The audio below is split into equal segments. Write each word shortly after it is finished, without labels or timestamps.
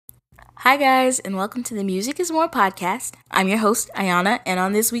Hi, guys, and welcome to the Music is More podcast. I'm your host, Ayana, and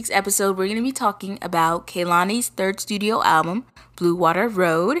on this week's episode, we're going to be talking about Kehlani's third studio album, Blue Water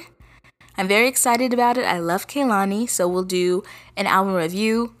Road. I'm very excited about it. I love Kehlani, so we'll do an album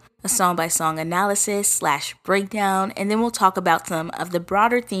review, a song-by-song analysis / breakdown, and then we'll talk about some of the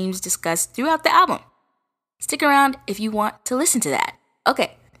broader themes discussed throughout the album. Stick around if you want to listen to that.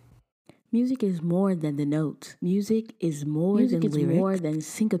 Okay. Music is more than the notes. Music is more than lyrics. Music is more than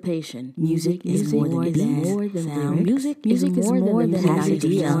syncopation. Music is more than sound. Music is more than an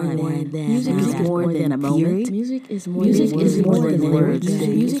idea. Music is more than a moment. Music is more than words.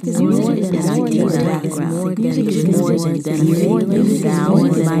 Music is more than an idea. Music is more than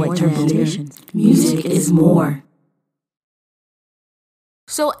sound and interpretations. Music is more.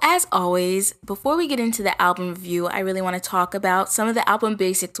 So as always, before we get into the album review, I really want to talk about some of the album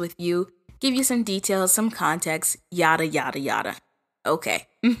basics with you, give you some details, some context, yada, yada, yada. Okay.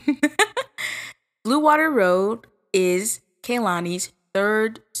 Blue Water Road is Kehlani's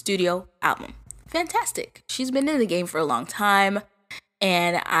third studio album. Fantastic. She's been in the game for a long time,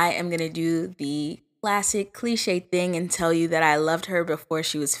 and I am going to do the classic cliche thing and tell you that I loved her before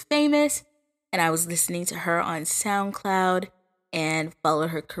she was famous, and I was listening to her on SoundCloud and followed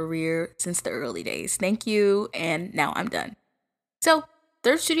her career since the early days. Thank you, and now I'm done. So,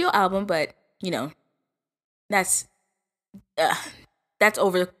 third studio album, but, that's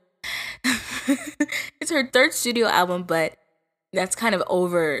over. It's her third studio album, but that's kind of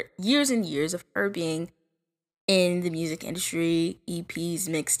over years and years of her being in the music industry, EPs,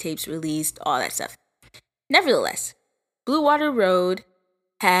 mixtapes released, all that stuff. Nevertheless, Blue Water Road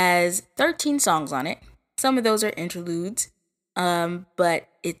has 13 songs on it. Some of those are interludes. But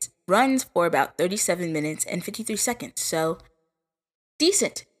it runs for about 37 minutes and 53 seconds, so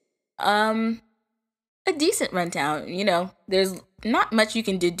decent. A decent rundown, there's not much you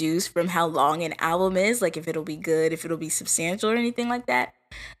can deduce from how long an album is, like if it'll be good, if it'll be substantial or anything like that,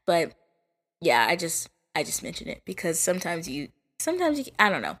 but yeah, I just mentioned it because sometimes you, I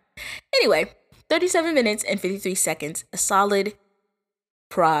don't know. Anyway, 37 minutes and 53 seconds, a solid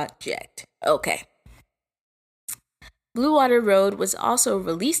project. Okay. Blue Water Road was also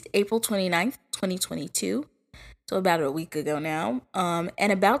released April 29th, 2022, so about a week ago now.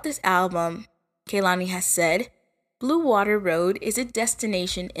 And about this album, Kehlani has said, Blue Water Road is a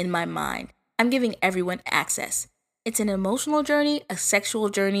destination in my mind. I'm giving everyone access. It's an emotional journey, a sexual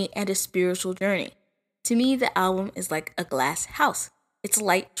journey, and a spiritual journey. To me, the album is like a glass house. It's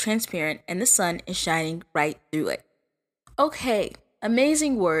light, transparent, and the sun is shining right through it. Okay,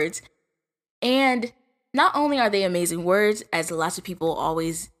 amazing words, and not only are they amazing words, as lots of people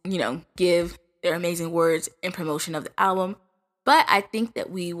always, give their amazing words in promotion of the album, but I think that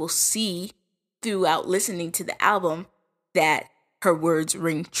we will see throughout listening to the album that her words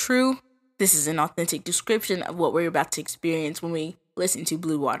ring true. This is an authentic description of what we're about to experience when we listen to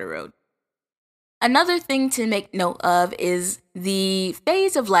Blue Water Road. Another thing to make note of is the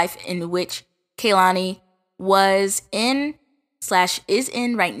phase of life in which Kehlani was in / is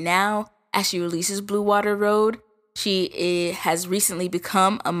in right now. As she releases Blue Water Road, she has recently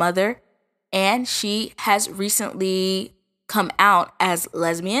become a mother, and she has recently come out as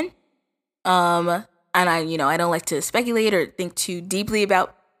lesbian. And I don't like to speculate or think too deeply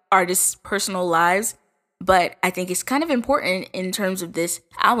about artists' personal lives, but I think it's kind of important in terms of this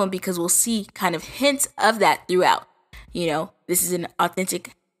album because we'll see kind of hints of that throughout. This is an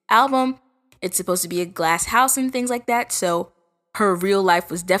authentic album. It's supposed to be a glass house and things like that, so her real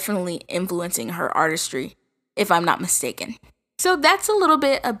life was definitely influencing her artistry, if I'm not mistaken. So that's a little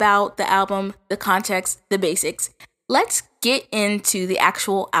bit about the album, the context, the basics. Let's get into the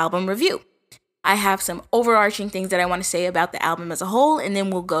actual album review. I have some overarching things that I want to say about the album as a whole, and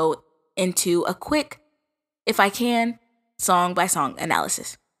then we'll go into a quick, if I can, song-by-song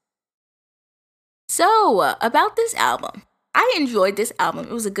analysis. So, about this album. I enjoyed this album.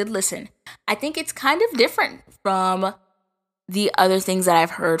 It was a good listen. I think it's kind of different from the other things that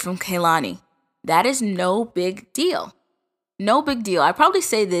I've heard from Kehlani. That is no big deal. No big deal. I probably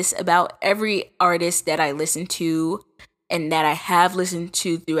say this about every artist that I listen to and that I have listened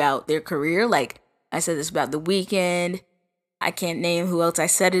to throughout their career. Like, I said this about The Weeknd. I can't name who else I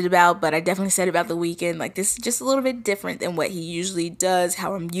said it about, but I definitely said it about The Weeknd. Like, this is just a little bit different than what he usually does,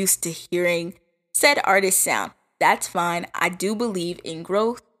 how I'm used to hearing said artist sound. That's fine. I do believe in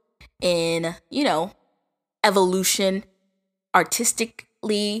growth, in, evolution,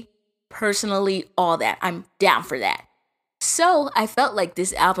 artistically, personally, all that. I'm down for that. So I felt like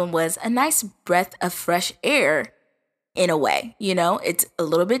this album was a nice breath of fresh air in a way. It's a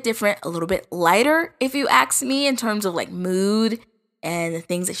little bit different, a little bit lighter, if you ask me, in terms of like mood and the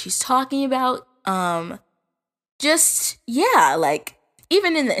things that she's talking about. Just, yeah, like,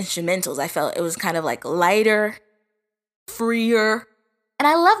 even in the instrumentals, I felt it was kind of like lighter, freer, and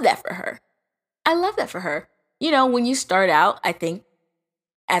I love that for her. I love that for her. You know, when you start out, I think,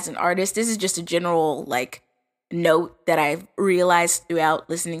 as an artist, this is just a general, like, note that I've realized throughout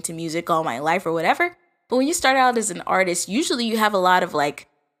listening to music all my life or whatever. But when you start out as an artist, usually you have a lot of, like,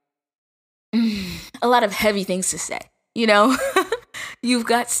 a lot of heavy things to say, you know? You've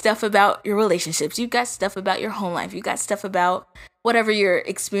got stuff about your relationships. You've got stuff about your home life. You've got stuff about whatever you're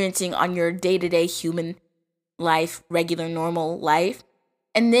experiencing on your day-to-day human life, regular, normal life.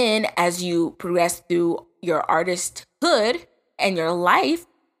 And then as you progress through your artisthood and your life,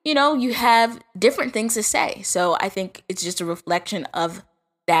 you know, you have different things to say. So I think it's just a reflection of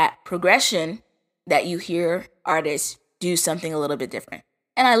that progression that you hear artists do something a little bit different.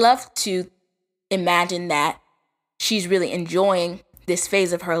 And I love to imagine that she's really enjoying this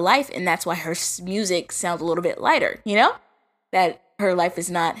phase of her life, and that's why her music sounds a little bit lighter, you know? That her life is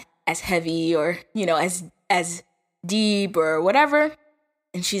not as heavy or, you know, as deep or whatever,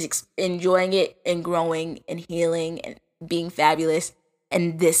 and she's enjoying it and growing and healing and being fabulous,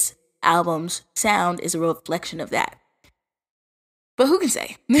 and this album's sound is a reflection of that. But who can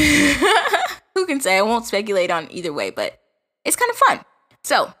say? Who can say? I won't speculate on either way, but it's kind of fun.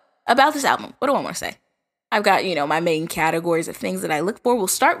 So, about this album, what do I want to say? I've got, you know, my main categories of things that I look for. We'll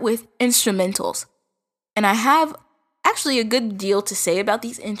start with instrumentals. And I have actually a good deal to say about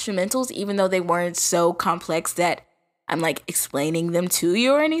these instrumentals, even though they weren't so complex that I'm like explaining them to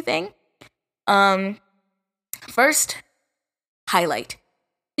you or anything. First, highlight.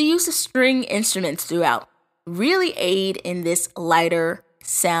 The use of string instruments throughout really aid in this lighter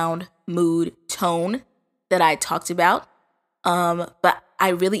sound, mood, tone that I talked about. But I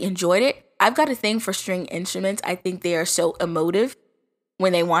really enjoyed it. I've got a thing for string instruments. I think they are so emotive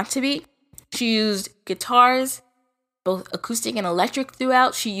when they want to be. She used guitars, both acoustic and electric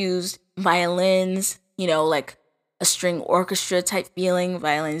throughout. She used violins, you know, like a string orchestra type feeling.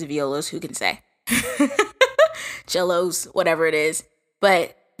 Violins, violas, who can say? Cellos, whatever it is.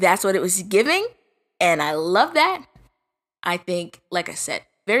 But that's what it was giving. And I love that. I think, like I said,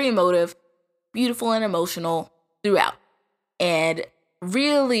 very emotive, beautiful and emotional throughout. And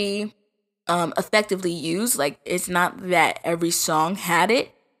really effectively used. Like, it's not that every song had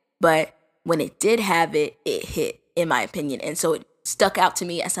it, but when it did have it, it hit, in my opinion. And so it stuck out to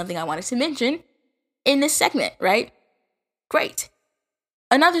me as something I wanted to mention in this segment, right? Great.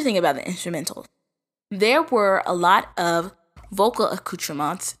 Another thing about the instrumentals, there were a lot of vocal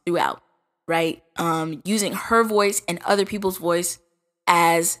accoutrements throughout, right? Using her voice and other people's voice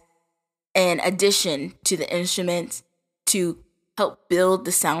as an addition to the instruments to help build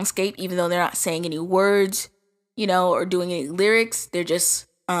the soundscape, even though they're not saying any words, you know, or doing any lyrics. They're just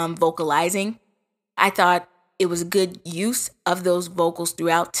vocalizing. I thought it was a good use of those vocals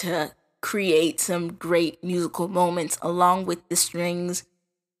throughout to create some great musical moments along with the strings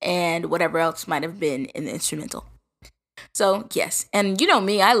and whatever else might have been in the instrumental. So, yes. And you know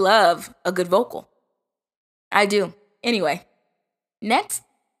me, I love a good vocal. I do. Anyway, next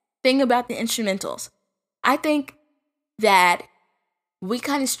thing about the instrumentals. I think that we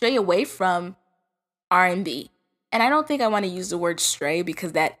kind of stray away from R&B. And I don't think I want to use the word stray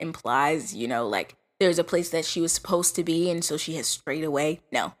because that implies, you know, like there's a place that she was supposed to be and so she has strayed away.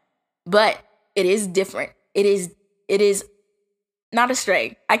 No. But it is different. It is not a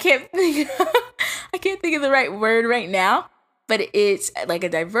stray. I can't think of the right word right now, but it's like a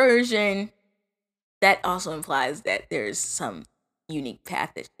diversion that also implies that there's some unique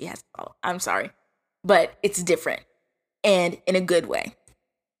path that she has to follow. I'm sorry, but it's different and in a good way.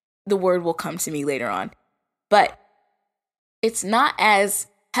 The word will come to me later on, but it's not as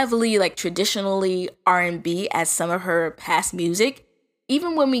heavily like traditionally R&B as some of her past music.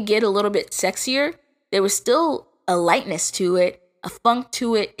 Even when we get a little bit sexier, there was still a lightness to it, a funk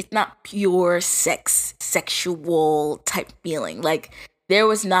to it. It's not pure sexual type feeling. Like there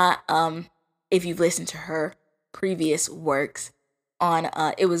was not, if you've listened to her previous works on,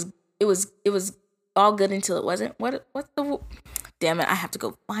 it was all good until it wasn't. Damn it, I have to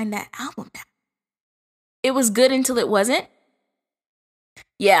go find that album now. It was good until it wasn't.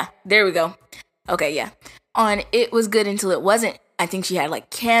 Yeah, there we go. Okay, yeah. On It Was Good Until It Wasn't, I think she had like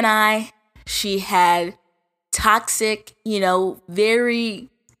Can I? She had Toxic, you know, very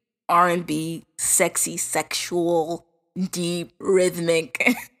R&B, sexy, sexual, deep,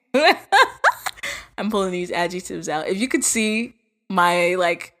 rhythmic. I'm pulling these adjectives out. If you could see my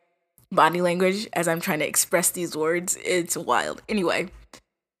like body language as I'm trying to express these words, it's wild. Anyway,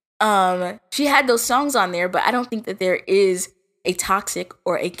 she had those songs on there, but I don't think that there is a Toxic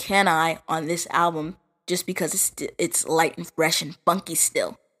or a Can I on this album just because it's light and fresh and funky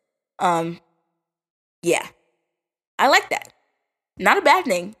still. Yeah, I like that. Not a bad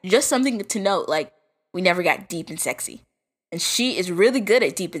thing, just something to note. Like, we never got deep and sexy, and she is really good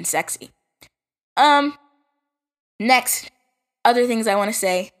at deep and sexy. Next, other things I want to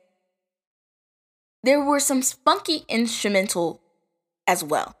say. There were some funky instrumental as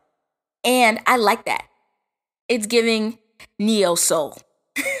well, and I like that. It's giving neo soul.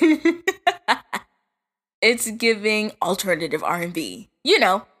 It's giving alternative R&B. You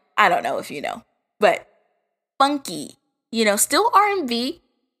know, I don't know if you know, but funky. You know, still R&B,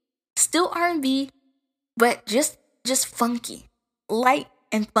 but just funky, light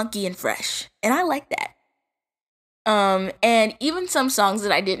and funky and fresh, and I like that. And even some songs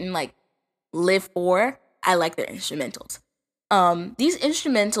that I didn't like live for, I like their instrumentals. These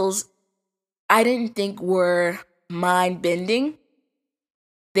instrumentals, I didn't think were mind bending.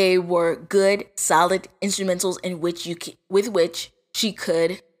 They were good, solid instrumentals with which she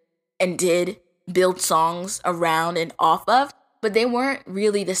could and did build songs around and off of, but they weren't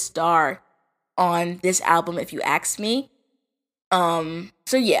really the star on this album, if you ask me.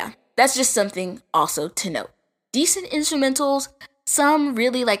 So yeah, that's just something also to note. Decent instrumentals, some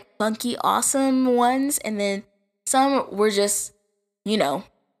really like funky, awesome ones, and then some were just,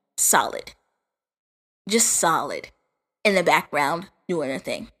 solid. Just solid in the background doing a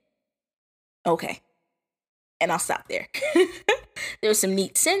thing. Okay. And I'll stop there. There was some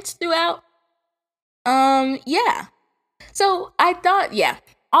neat synths throughout. Yeah. So I thought,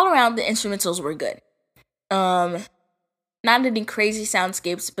 all around the instrumentals were good. Not any crazy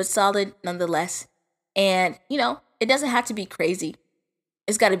soundscapes, but solid nonetheless. And, it doesn't have to be crazy.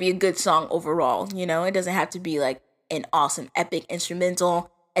 It's got to be a good song overall, It doesn't have to be like an awesome epic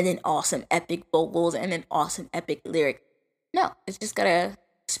instrumental and then awesome epic vocals and then awesome epic lyric. No, it's just got to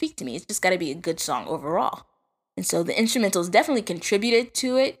speak to me. It's just got to be a good song overall. And so the instrumentals definitely contributed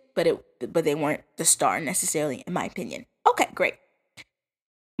to it, but they weren't the star necessarily, in my opinion. Okay, great.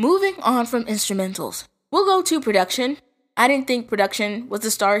 Moving on from instrumentals, we'll go to production. I didn't think production was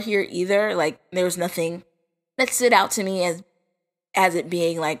the star here either. Like, there was nothing that stood out to me as it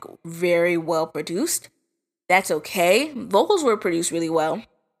being like very well produced. That's okay. Vocals were produced really well,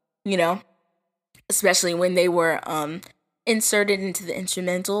 especially when they were inserted into the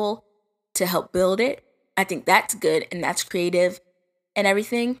instrumental to help build it. I think that's good and that's creative and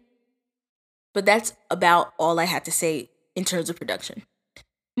everything. But that's about all I have to say in terms of production.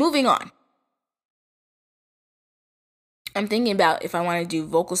 Moving on. I'm thinking about if I want to do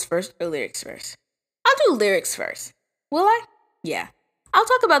vocals first or lyrics first. I'll do lyrics first. Will I? Yeah. I'll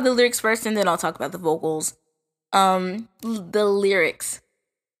talk about the lyrics first and then I'll talk about the vocals. The lyrics.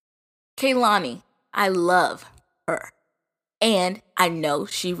 Kehlani, I love her. And I know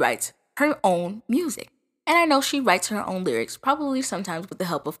she writes her own music. And I know she writes her own lyrics, probably sometimes with the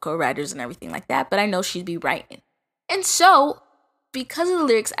help of co-writers and everything like that, but I know she'd be writing. And so, because of the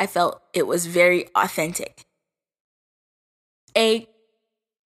lyrics, I felt it was very authentic.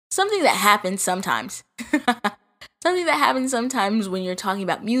 Something that happens sometimes. Something that happens sometimes when you're talking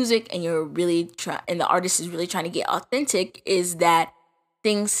about music and you're really and the artist is really trying to get authentic is that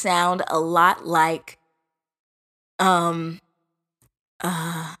things sound a lot like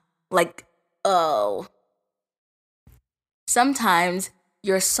sometimes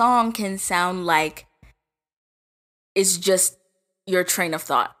your song can sound like it's just your train of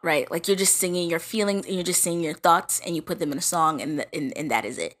thought, right? Like you're just singing your feelings and you're just singing your thoughts and you put them in a song and that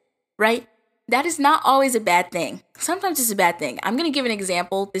is it, right? That is not always a bad thing. Sometimes it's a bad thing. I'm going to give an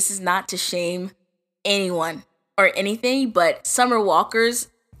example. This is not to shame anyone or anything, but Summer Walker's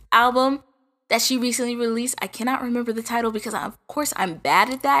album that she recently released, I cannot remember the title because of course I'm bad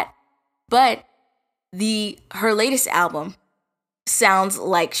at that, but her latest album sounds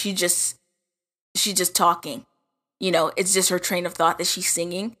like she's just talking. It's just her train of thought that she's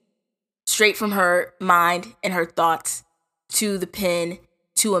singing straight from her mind and her thoughts to the pen,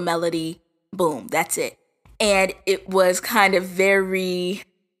 to a melody. Boom, that's it. And it was kind of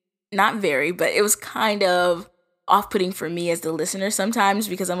not very, but it was kind of off-putting for me as the listener sometimes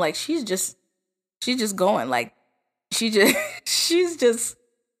because I'm like, she's just going like, she's just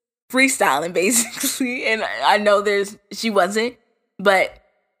freestyling basically. And I know she wasn't, but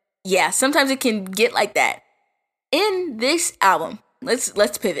yeah, sometimes it can get like that. In this album,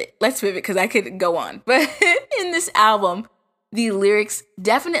 let's pivot because I could go on. But in this album, the lyrics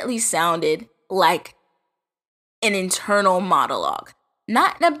definitely sounded like an internal monologue.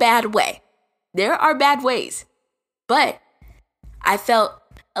 Not in a bad way. There are bad ways. But I felt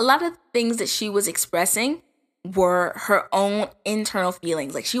a lot of things that she was expressing were her own internal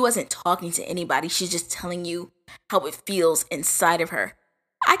feelings. Like, she wasn't talking to anybody. She's just telling you how it feels inside of her.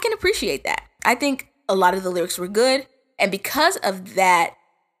 I can appreciate that. I think a lot of the lyrics were good. And because of that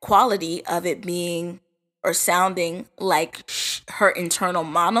quality of it being or sounding like her internal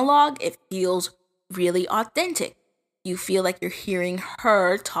monologue, it feels really authentic. You feel like you're hearing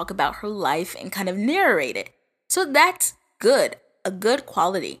her talk about her life and kind of narrate it. So that's good, a good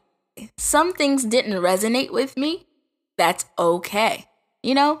quality. Some things didn't resonate with me. That's okay.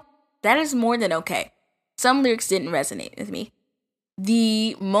 You know, that is more than okay. Some lyrics didn't resonate with me.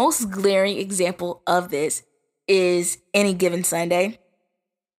 The most glaring example of this is Any Given Sunday.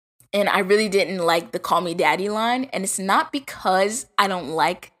 And I really didn't like the Call Me Daddy line. And it's not because I don't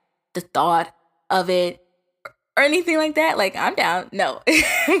like the thought of it or anything like that. Like, I'm down. No.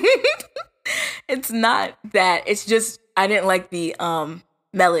 It's not that. It's just I didn't like the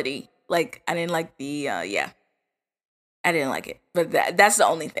melody. Like, I didn't like the I didn't like it. But that's the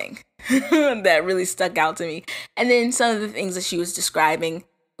only thing that really stuck out to me. And then some of the things that she was describing,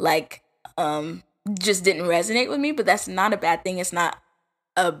 like, just didn't resonate with me. But that's not a bad thing. It's not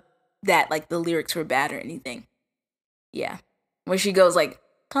that like the lyrics were bad or anything. Yeah. When she goes like,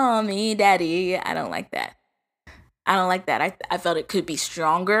 call me daddy, I don't like that. I felt it could be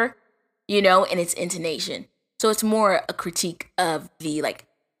stronger, you know, in its intonation. So it's more a critique of the like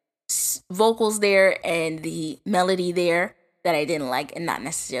vocals there and the melody there that I didn't like, and not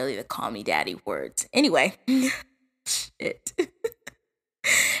necessarily the call me daddy words. Anyway, shit.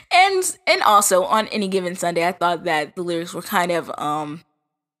 And also on Any Given Sunday, I thought that the lyrics were kind of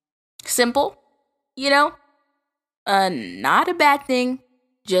simple, you know? Not a bad thing,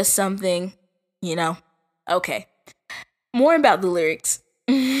 just something, you know? Okay. More about the lyrics.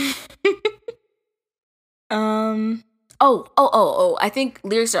 I think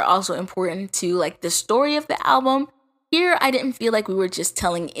lyrics are also important to like the story of the album. Here, I didn't feel like we were just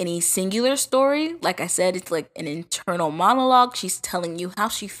telling any singular story. Like I said, it's like an internal monologue. She's telling you how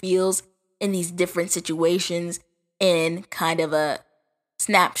she feels in these different situations in kind of a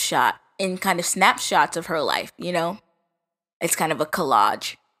snapshots of her life, you know? It's kind of a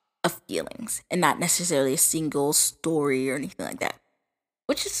collage of feelings and not necessarily a single story or anything like that,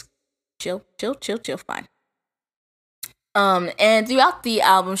 which is chill, fine. And throughout the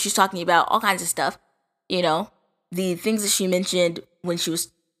album, she's talking about all kinds of stuff, you know, the things that she mentioned when she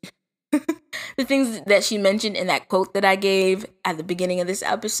was, the things that she mentioned in that quote that I gave at the beginning of this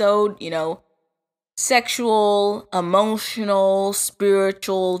episode, you know, sexual, emotional,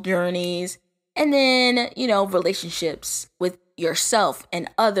 spiritual journeys, and then, you know, relationships with yourself and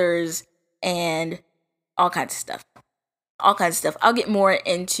others and all kinds of stuff. I'll get more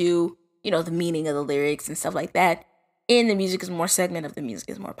into, you know, the meaning of the lyrics and stuff like that in the Music Is More segment of the Music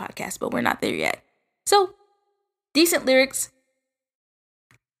Is More podcast, but we're not there yet. So, decent lyrics,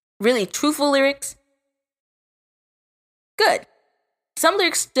 really truthful lyrics, good. Some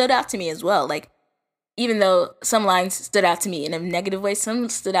lyrics stood out to me as well. Like, even though some lines stood out to me in a negative way, some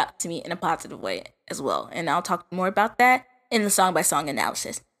stood out to me in a positive way as well. And I'll talk more about that in the song-by-song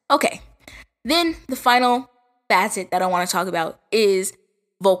analysis. Okay, then the final facet that I want to talk about is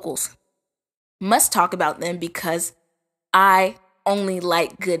vocals. Must talk about them because I only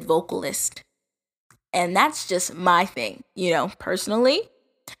like good vocalists. And that's just my thing, you know, personally.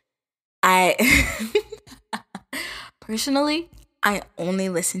 I only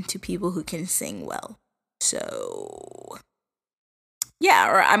listen to people who can sing well. So, yeah,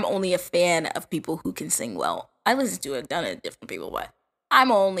 or I'm only a fan of people who can sing well. I listen to a ton of different people, but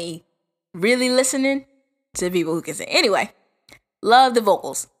I'm only really listening to people who can sing. Anyway, love the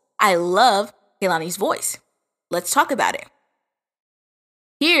vocals. I love Kehlani's voice. Let's talk about it.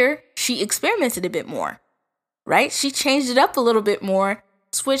 Here, she experimented a bit more, right? She changed it up a little bit more,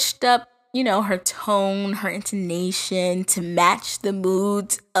 switched up, you know, her tone, her intonation to match the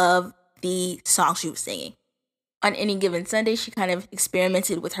moods of the song she was singing. On Any Given Sunday, she kind of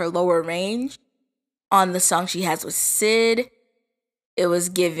experimented with her lower range. On the song she has with Sid, it was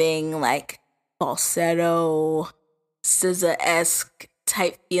giving like falsetto, SZA-esque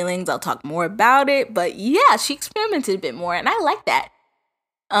type feelings. I'll talk more about it, but yeah, she experimented a bit more, and I like that.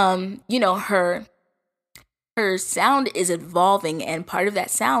 You know, her sound is evolving, and part of that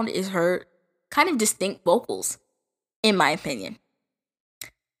sound is her kind of distinct vocals, in my opinion.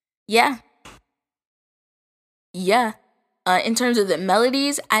 Yeah. In terms of the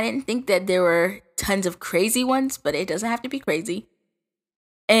melodies, I didn't think that there were tons of crazy ones, but it doesn't have to be crazy.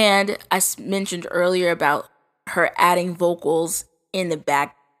 And I mentioned earlier about her adding vocals in the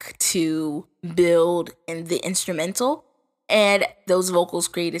back to build in the instrumental, and those vocals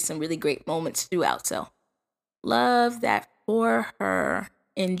created some really great moments throughout. So Love that for her.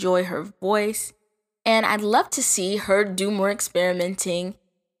 Enjoy her voice. And I'd love to see her do more experimenting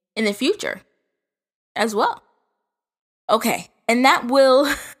in the future as well. Okay, and that will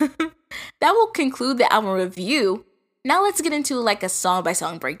that will conclude the album review. Now let's get into like a song by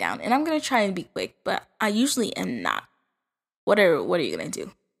song breakdown. And I'm gonna try and be quick, but I usually am not. What are you gonna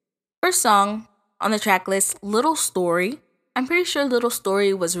do? First song on the track list, Little Story. I'm pretty sure Little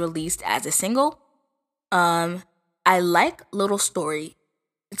Story was released as a single. I like Little Story.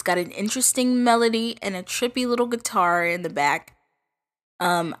 It's got an interesting melody and a trippy little guitar in the back.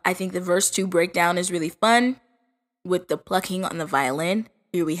 I think the verse 2 breakdown is really fun with the plucking on the violin.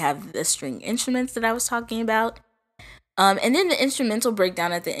 Here we have the string instruments that I was talking about. And then the instrumental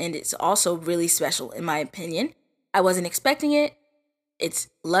breakdown at the end is also really special in my opinion. I wasn't expecting it. It's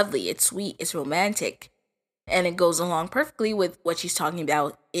lovely, it's sweet, it's romantic. And it goes along perfectly with what she's talking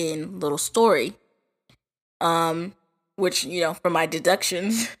about in Little Story. Which, from my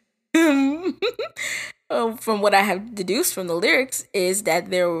deductions, from what I have deduced from the lyrics, is that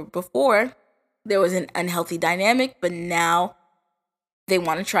there was an unhealthy dynamic, but now they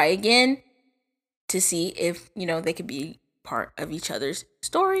want to try again to see if, they could be part of each other's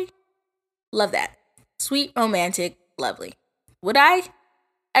story. Love that. Sweet, romantic, lovely. Would I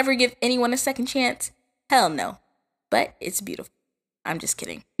ever give anyone a second chance? Hell no. But it's beautiful. I'm just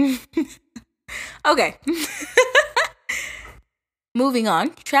kidding. Okay. Moving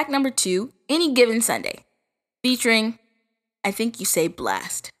on. Track number 2, Any Given Sunday. Featuring, I think you say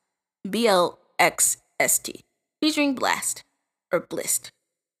Blast. BLXST. Featuring Blast. Or Blist.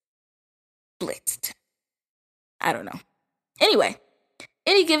 Blitzed. I don't know. Anyway,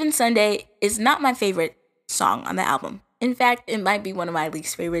 Any Given Sunday is not my favorite song on the album. In fact, it might be one of my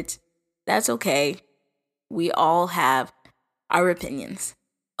least favorites. That's okay. We all have our opinions.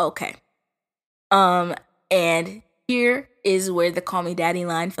 Okay. And here is where the Call Me Daddy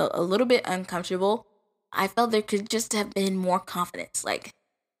line felt a little bit uncomfortable. I felt there could just have been more confidence. I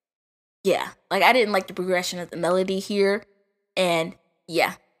didn't like the progression of the melody here. And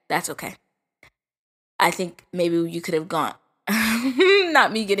yeah, that's okay. I think maybe you could have gone,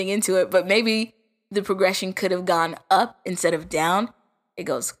 not me getting into it, but maybe the progression could have gone up instead of down. It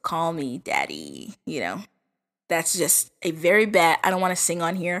goes, call me daddy, That's just a very bad, I don't want to sing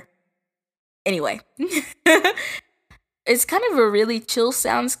on here. Anyway, it's kind of a really chill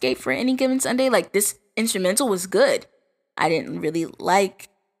soundscape for Any Given Sunday. Like, this instrumental was good. I didn't really like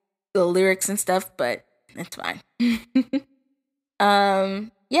the lyrics and stuff, but it's fine.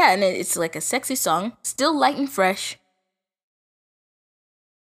 Yeah, and it's like a sexy song, still light and fresh,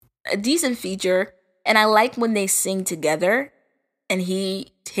 a decent feature, and I like when they sing together, and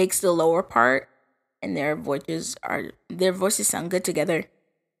he takes the lower part, and their voices sound good together.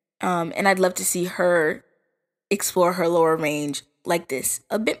 And I'd love to see her explore her lower range like this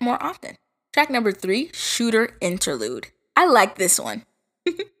a bit more often. Track number 3, Shooter Interlude. I like this one.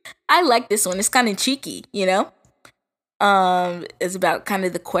 It's kind of cheeky, It's about kind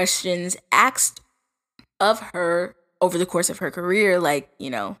of the questions asked of her over the course of her career. Like,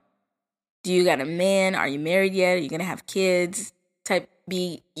 do you got a man? Are you married yet? Are you going to have kids? Type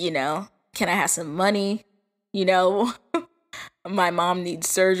B, can I have some money? My mom needs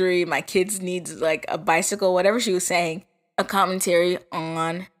surgery. My kids needs like a bicycle, whatever she was saying. A commentary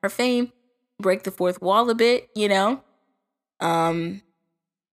on her fame. Break the fourth wall a bit, Yeah. I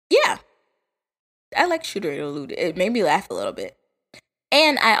like Shooter Interlude. It made me laugh a little bit.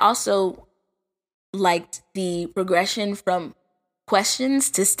 And I also liked the progression from questions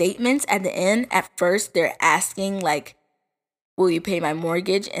to statements at the end. At first, they're asking, like, will you pay my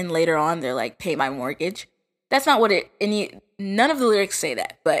mortgage? And later on, they're like, pay my mortgage. That's not what none of the lyrics say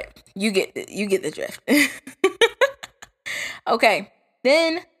that, but you get the drift. Okay,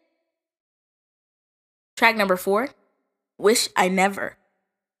 then track number 4, Wish I Never.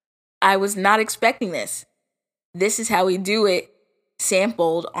 I was not expecting this. This is how we do it,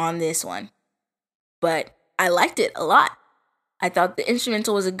 sampled on this one. But I liked it a lot. I thought the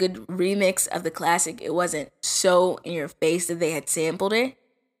instrumental was a good remix of the classic. It wasn't so in your face that they had sampled it.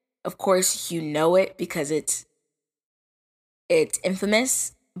 Of course, you know it because it's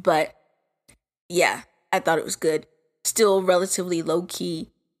infamous. But yeah, I thought it was good. Still relatively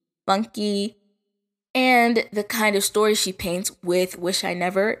low-key, funky. And the kind of story she paints with Wish I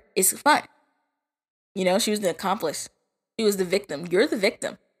Never is fun. She was the accomplice. She was the victim. You're the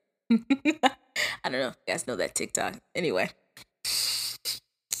victim. I don't know if you guys know that TikTok. Anyway.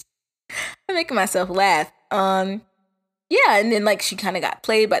 I'm making myself laugh. Yeah, and then she kind of got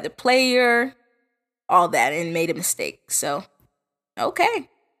played by the player, all that, and made a mistake. So, okay.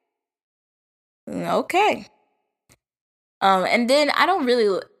 And then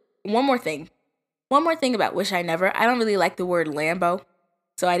one more thing about Wish I Never. I don't really like the word Lambo,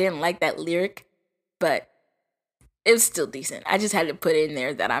 so I didn't like that lyric, but it was still decent. I just had to put in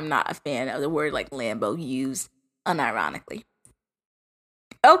there that I'm not a fan of the word like Lambo used unironically.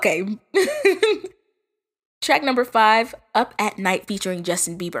 Okay. Track number 5, Up at Night featuring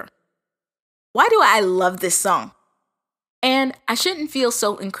Justin Bieber. Why do I love this song? And I shouldn't feel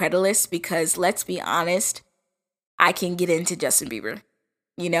so incredulous because, let's be honest, I can get into Justin Bieber,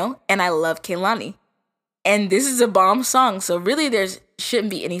 and I love Kehlani. And this is a bomb song, so really there shouldn't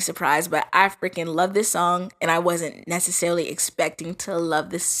be any surprise, but I freaking love this song, and I wasn't necessarily expecting to love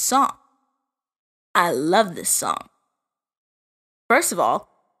this song. I love this song. First of all,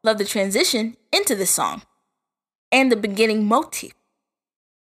 love the transition into this song and the beginning motif.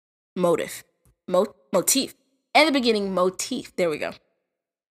 And the beginning motif. There we go.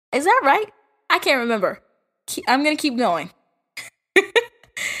 Is that right? I can't remember. I'm going to keep going.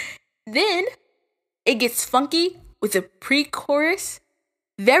 Then it gets funky with a pre-chorus.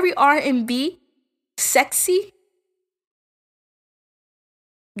 Very R&B. Sexy.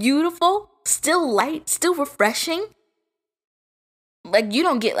 Beautiful. Still light. Still refreshing. Like, you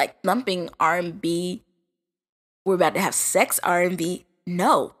don't get like thumping R&B. We're about to have sex R&B.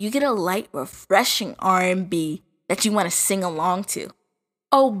 No, you get a light, refreshing R&B that you want to sing along to.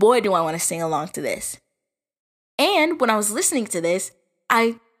 Oh boy, do I want to sing along to this. And when I was listening to this,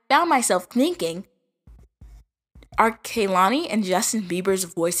 I found myself thinking, are Kehlani and Justin Bieber's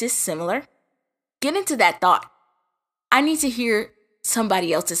voices similar? Get into that thought. I need to hear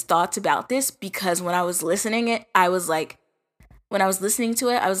somebody else's thoughts about this because when I was listening to it, I was like,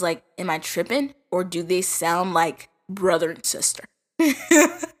 am I tripping? Or do they sound like brother and sister?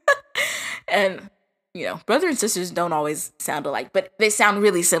 And, brother and sisters don't always sound alike, but they sound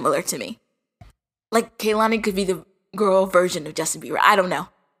really similar to me. Like, Kehlani could be the girl version of Justin Bieber. I don't know.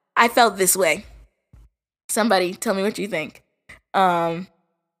 I felt this way. Somebody tell me what you think. And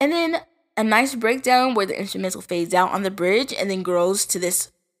then a nice breakdown where the instrumental fades out on the bridge and then grows to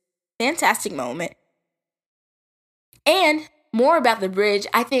this fantastic moment. And more about the bridge,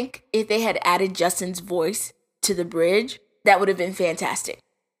 I think if they had added Justin's voice to the bridge, that would have been fantastic.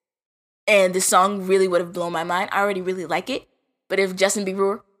 And the song really would have blown my mind. I already really like it. But if Justin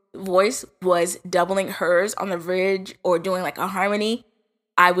Bieber's voice was doubling hers on the bridge or doing like a harmony,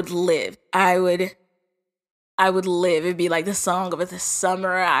 I would live. I would live. It'd be like the song of the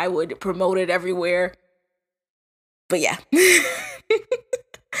summer. I would promote it everywhere. But yeah.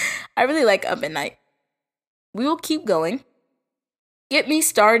 I really like Up at Night. We will keep going. Get Me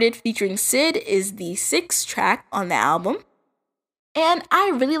Started featuring Sid is the 6th track on the album. And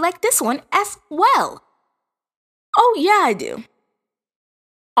I really like this one as well. Oh yeah, I do.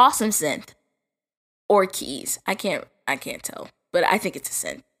 Awesome synth. Or keys. I can't tell. But I think it's a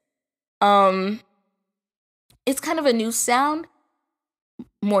synth. It's kind of a new sound.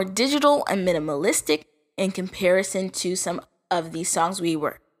 More digital and minimalistic in comparison to some of the songs we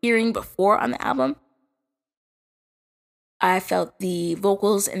were hearing before on the album. I felt the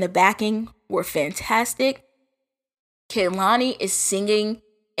vocals and the backing were fantastic. Kehlani is singing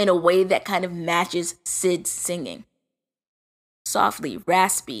in a way that kind of matches Sid's singing. Softly,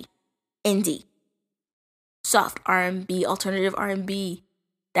 raspy, indie. Soft R&B, alternative R&B.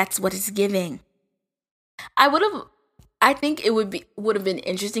 That's what it's giving. I think it would have been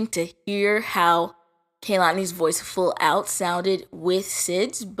interesting to hear how Kehlani's voice full out sounded with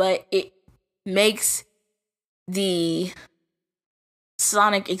Sid's, but it makes the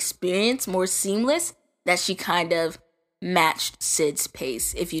sonic experience more seamless that she kind of matched Sid's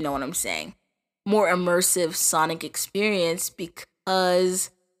pace, if you know what I'm saying. More immersive sonic experience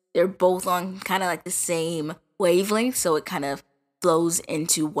because they're both on kind of like the same wavelength, so it kind of flows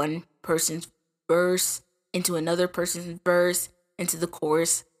into one person's verse, into another person's verse, into the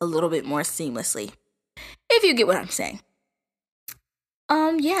chorus a little bit more seamlessly. If you get what I'm saying.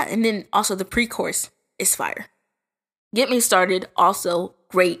 Yeah, and then also the pre-chorus is fire. Get Me Started, also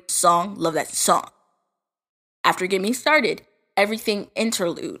great song, love that song. After Get Me Started, Everything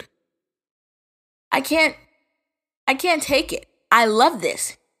interlude. I can't take it. I love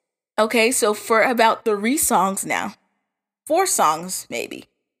this. Okay, so for about 3 songs now, 4 songs maybe,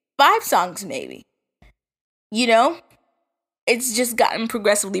 5 songs maybe, it's just gotten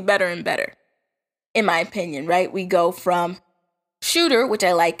progressively better and better, in my opinion, right? We go from Shooter, which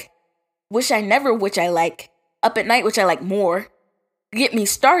I like, Wish I Never, which I like, Up at Night, which I like more, Get Me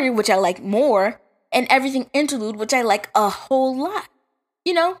Started, which I like more, and Everything interlude, which I like a whole lot.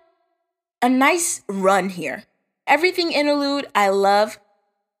 A nice run here. Everything interlude, I love.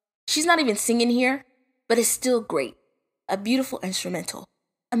 She's not even singing here, but it's still great. a beautiful instrumental,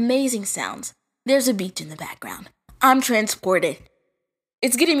 amazing sounds. There's a beach in the background. I'm transported.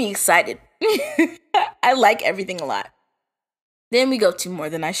 It's getting me excited. I like everything a lot. Then we go to More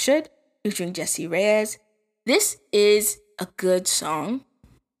Than I Should, featuring Jessie Reyez. This is a good song.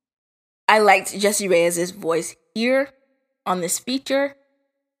 I liked Jessie Reyez's voice here on this feature.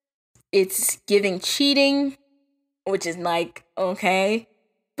 It's giving cheating, which is like, okay.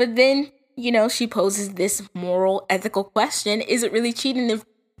 But then, she poses this moral, ethical question. Is it really cheating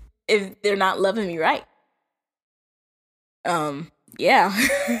if they're not loving me right? Yeah.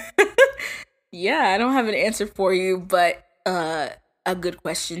 Yeah, I don't have an answer for you, but a good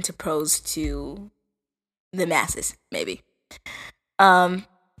question to pose to the masses, maybe.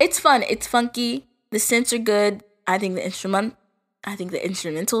 It's fun. It's funky. The synths are good. I think the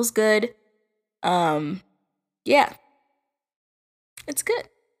instrumental's good. Yeah. It's good.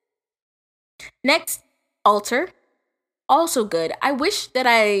 Next, Alter. Also good. I wish that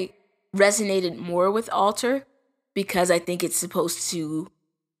I resonated more with Alter because I think it's supposed to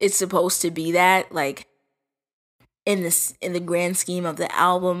be that, like, in the grand scheme of the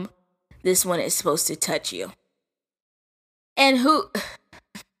album, this one is supposed to touch you. And who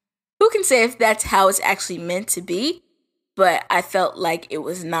can say if that's how it's actually meant to be? But I felt like it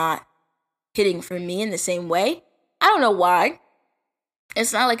was not hitting for me in the same way. I don't know why.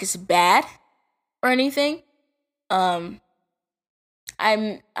 It's not like it's bad or anything. But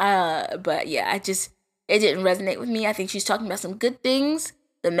yeah, it didn't resonate with me. I think she's talking about some good things.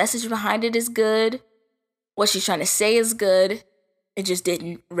 The message behind it is good. What she's trying to say is good. It just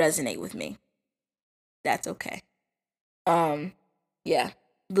didn't resonate with me. That's okay. Yeah,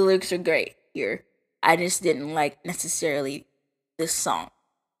 the lyrics are great here. I just didn't like necessarily this song.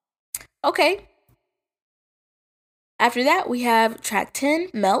 Okay. After that, we have track 10,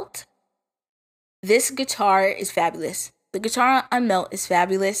 Melt. This guitar is fabulous. The guitar on Melt is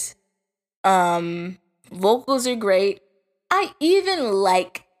fabulous. Vocals are great. I even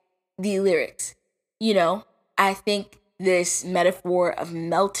like the lyrics. I think this metaphor of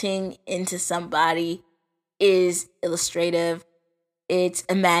melting into somebody is illustrative. It's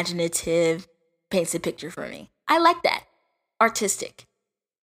imaginative. Paints a picture for me. I like that. Artistic.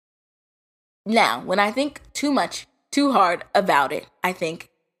 Now, when I think too hard about it, I think,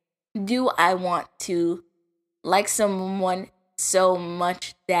 do I want to like someone so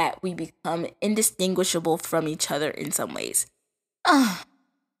much that we become indistinguishable from each other in some ways? I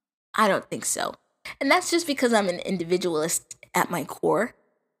don't think so. And that's just because I'm an individualist at my core.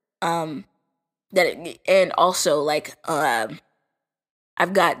 And also, like, I've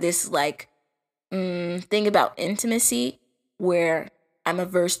got this, like, thing about intimacy where I'm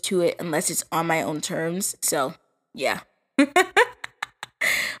averse to it unless it's on my own terms. So, yeah.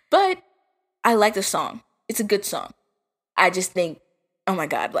 But I like the song. It's a good song. I just think, oh my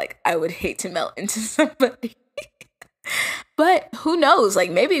God, like, I would hate to melt into somebody. But who knows?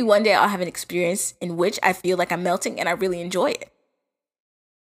 Like, maybe one day I'll have an experience in which I feel like I'm melting and I really enjoy it.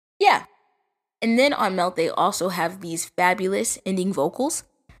 Yeah. And then on Melt, they also have these fabulous ending vocals.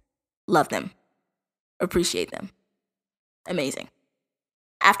 Love them. Appreciate them. Amazing.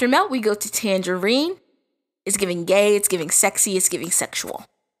 After Melt, we go to Tangerine. It's giving gay, it's giving sexy, it's giving sexual.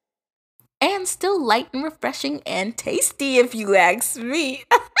 And still light and refreshing and tasty, if you ask me.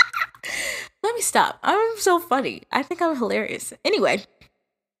 Let me stop. I'm so funny. I think I'm hilarious. Anyway,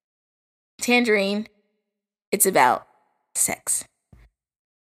 Tangerine, it's about sex.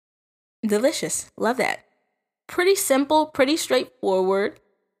 Delicious. Love that. Pretty simple, pretty straightforward,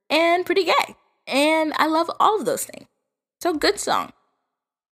 and pretty gay. And I love all of those things. So good song.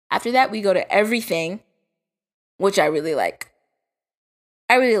 After that, we go to Everything, which I really like.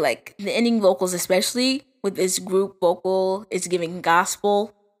 I really like the ending vocals, especially with this group vocal. It's giving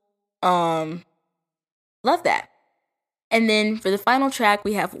gospel. Love that. And then for the final track,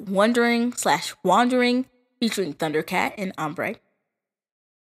 we have Wandering featuring Thundercat and Ombre.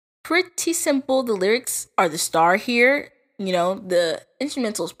 Pretty simple. The lyrics are the star here. The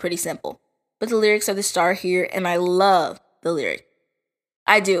instrumental is pretty simple, but the lyrics are the star here, and I love the lyric.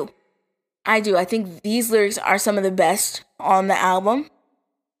 I do. I think these lyrics are some of the best on the album.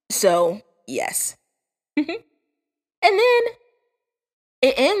 So, yes. And then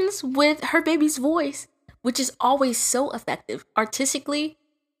it ends with her baby's voice, which is always so effective. Artistically,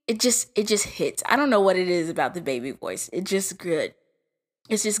 it just hits. I don't know what it is about the baby voice. It's just good.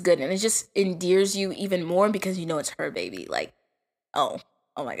 It's just good, and it just endears you even more because you know it's her baby. Like, oh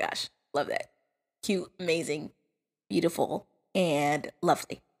my gosh. Love that. Cute, amazing, beautiful, and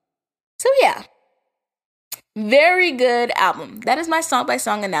lovely. So yeah, very good album. That is my song by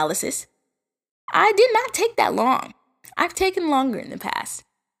song analysis. I did not take that long. I've taken longer in the past.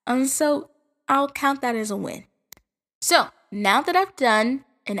 So I'll count that as a win. So now that I've done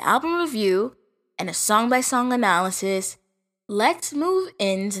an album review and a song-by-song analysis, let's move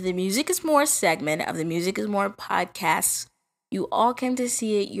into the Music is More segment of the Music is More podcast. You all came to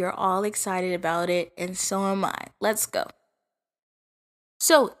see it. You're all excited about it. And so am I. Let's go.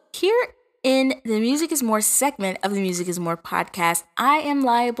 So here in the Music is More segment of the Music is More podcast, I am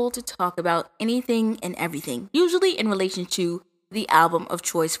liable to talk about anything and everything, usually in relation to the album of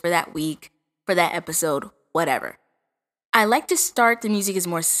choice for that week, for that episode, whatever. I like to start the Music is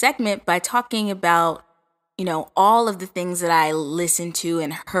More segment by talking about, all of the things that I listened to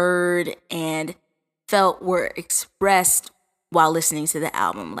and heard and felt were expressed while listening to the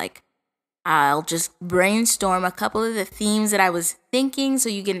album. Like, I'll just brainstorm a couple of the themes that I was thinking so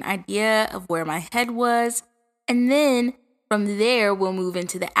you get an idea of where my head was. And then from there, we'll move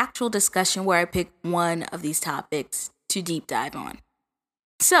into the actual discussion where I pick one of these topics to deep dive on.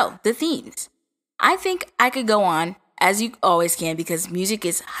 So, the themes. I think I could go on, as you always can, because music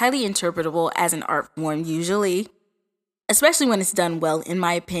is highly interpretable as an art form usually, especially when it's done well, in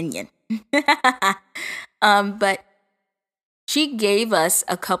my opinion. But she gave us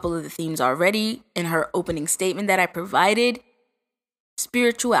a couple of the themes already in her opening statement that I provided: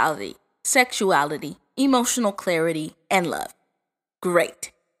 spirituality, sexuality, emotional clarity, and love.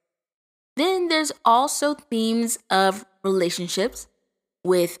 Great. Then there's also themes of relationships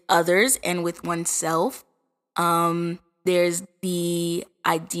with others and with oneself. There's the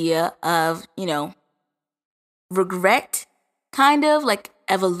idea of, regret, kind of like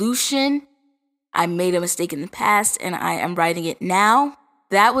evolution. I made a mistake in the past and I am writing it now.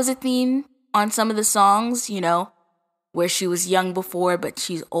 That was a theme on some of the songs, where she was young before, but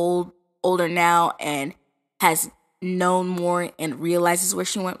she's older now and has known more and realizes where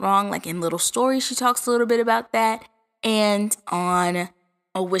she went wrong. Like in Little Story, she talks a little bit about that. And on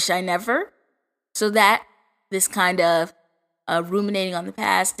A Wish I Never. So that, this kind of ruminating on the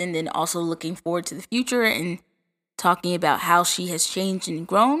past and then also looking forward to the future and talking about how she has changed and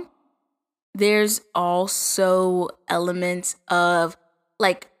grown. There's also elements of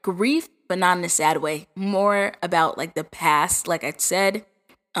like grief, but not in a sad way. More about like the past, like I said.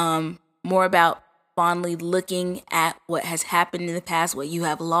 More about fondly looking at what has happened in the past, what you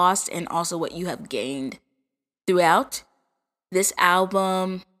have lost, and also what you have gained throughout this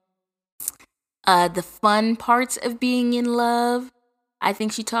album. The fun parts of being in love. I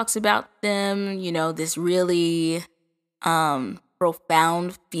think she talks about them, this really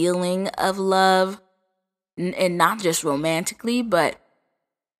profound feeling of love, and not just romantically, but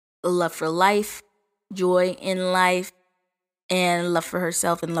love for life, joy in life, and love for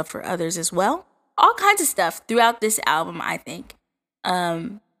herself and love for others as well. All kinds of stuff throughout this album, I think.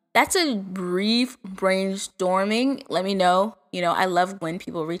 That's a brief brainstorming. Let me know. I love when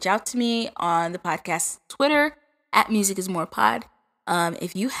people reach out to me on the podcast Twitter at musicismorepod.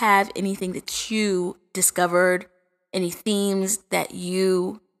 If you have anything that you discovered, any themes that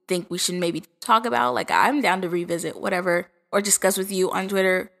you think we should maybe talk about, like I'm down to revisit whatever or discuss with you on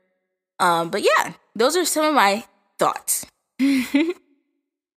Twitter. But yeah, those are some of my thoughts.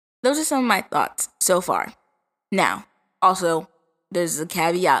 Those are some of my thoughts so far. Now, also, there's a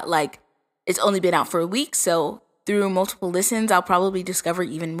caveat, like it's only been out for a week, so through multiple listens, I'll probably discover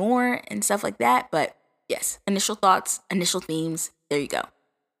even more and stuff like that. But yes, initial thoughts, initial themes, there you go.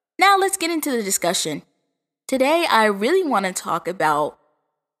 Now let's get into the discussion. Today, I really want to talk about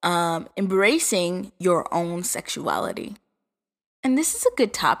embracing your own sexuality. And this is a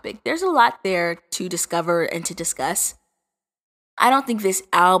good topic. There's a lot there to discover and to discuss. I don't think this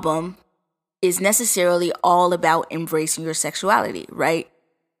album is necessarily all about embracing your sexuality, right?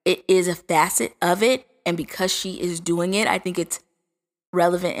 It is a facet of it. And because she is doing it, I think it's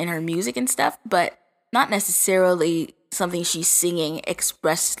relevant in her music and stuff, but not necessarily something she's singing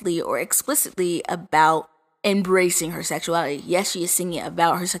expressly or explicitly about embracing her sexuality. Yes, she is singing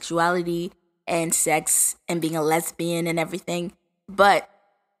about her sexuality and sex and being a lesbian and everything, but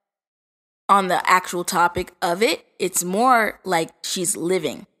on the actual topic of it, it's more like she's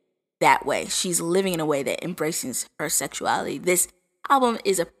living that way. She's living in a way that embraces her sexuality. This album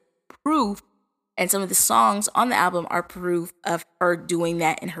is a proof, and some of the songs on the album are proof of her doing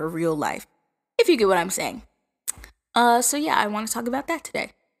that in her real life, if you get what I'm saying. So yeah, I want to talk about that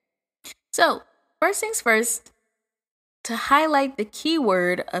today. So, first things first, to highlight the key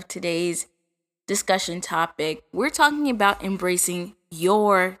word of today's discussion topic, we're talking about embracing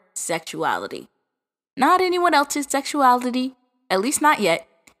your sexuality. Not anyone else's sexuality, at least not yet.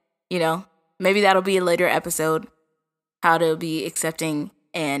 Maybe that'll be a later episode, how to be accepting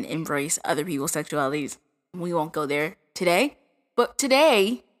and embrace other people's sexualities. We won't go there today. But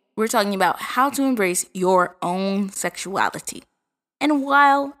today, we're talking about how to embrace your own sexuality. And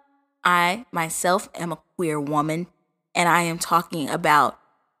while I myself am a queer woman, and I am talking about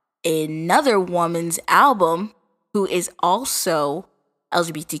another woman's album who is also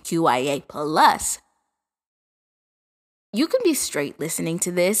LGBTQIA+, you can be straight listening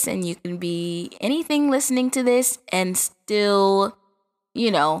to this, and you can be anything listening to this, and still,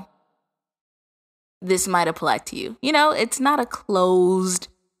 this might apply to you. It's not a closed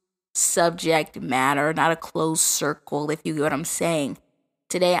subject matter, not a closed circle, if you get what I'm saying.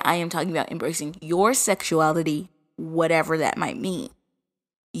 Today, I am talking about embracing your sexuality, whatever that might mean.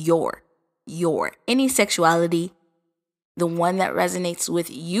 Your, any sexuality, the one that resonates with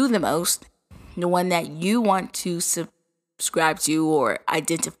you the most, the one that you want to subscribe to or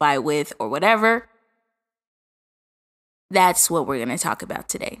identify with or whatever. That's what we're going to talk about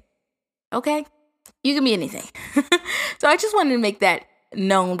today. Okay? You can be anything. So I just wanted to make that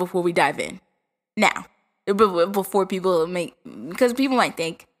known before we dive in. Now, before because people might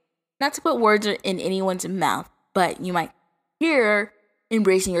think, not to put words in anyone's mouth, but you might hear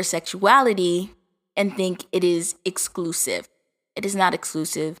embracing your sexuality and think it is exclusive. It is not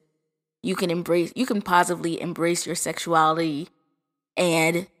exclusive. You can positively embrace your sexuality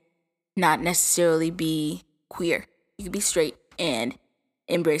and not necessarily be queer. You can be straight and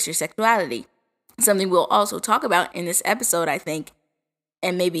embrace your sexuality. Something we'll also talk about in this episode, I think,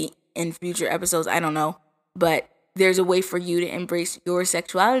 and maybe in future episodes, I don't know, but there's a way for you to embrace your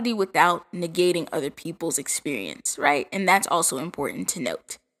sexuality without negating other people's experience, right? And that's also important to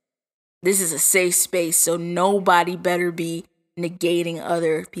note. This is a safe space, so nobody better be negating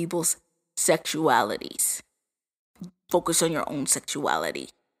other people's sexualities. Focus on your own sexuality,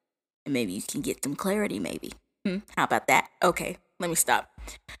 and maybe you can get some clarity, maybe. How about that? Okay, let me stop.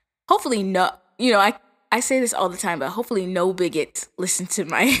 Hopefully, I say this all the time, but hopefully no bigots listen to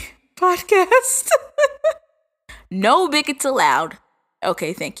my podcast. No bigots allowed.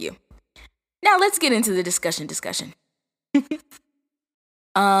 Okay, thank you. Now let's get into the discussion.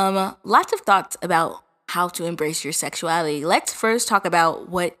 Lots of thoughts about how to embrace your sexuality. Let's first talk about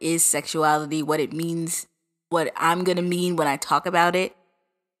what is sexuality, what it means, what I'm going to mean when I talk about it.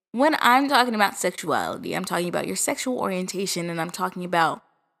 When I'm talking about sexuality, I'm talking about your sexual orientation, and I'm talking about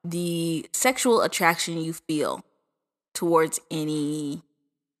the sexual attraction you feel towards anything.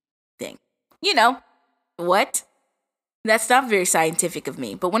 What? That's not very scientific of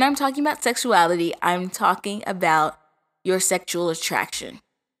me. But when I'm talking about sexuality, I'm talking about your sexual attraction.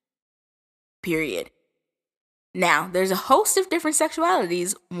 Period. Now, there's a host of different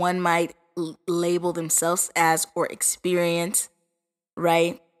sexualities one might label themselves as or experience,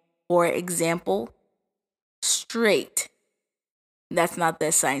 right? For example, straight. That's not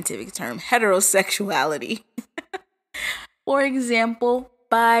the scientific term. Heterosexuality. For example,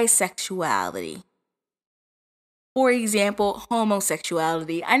 bisexuality. For example,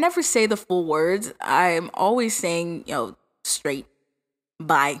 homosexuality. I never say the full words. I'm always saying, straight,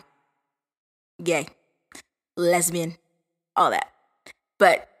 bi, gay, lesbian, all that.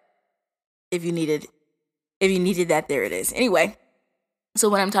 But if you needed that, there it is. Anyway, so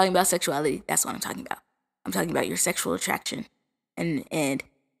when I'm talking about sexuality, that's what I'm talking about. I'm talking about your sexual attraction and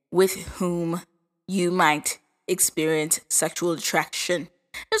with whom you might experience sexual attraction.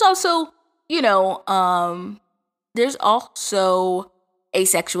 There's also, there's also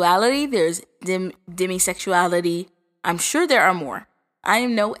asexuality. There's demisexuality. I'm sure there are more. I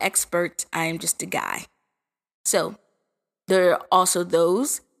am no expert. I am just a guy. So there are also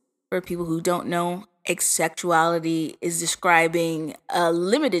those, for people who don't know, asexuality is describing a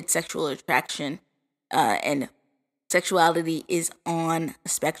limited sexual attraction, and sexuality is on a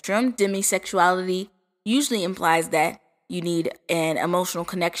spectrum. Demisexuality usually implies that you need an emotional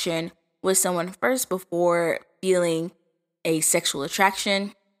connection with someone first before feeling a sexual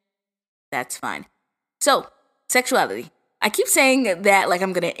attraction. That's fine. So, sexuality. I keep saying that like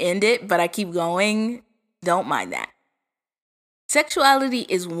I'm going to end it, but I keep going. Don't mind that. Sexuality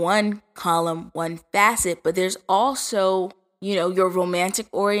is one column, one facet, but there's also, your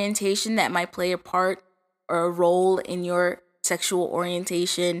romantic orientation that might play a part or a role in your sexual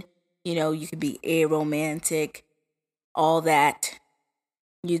orientation. You could be aromantic, all that.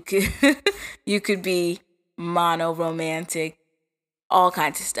 You could be monoromantic, all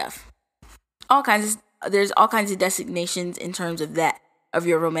kinds of stuff. There's all kinds of designations in terms of that, of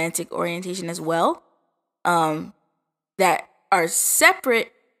your romantic orientation as well, that are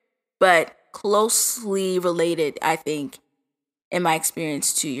separate but closely related, I think, in my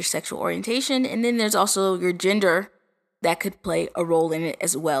experience, to your sexual orientation. And then there's also your gender that could play a role in it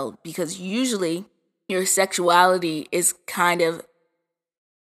as well, because usually your sexuality is kind of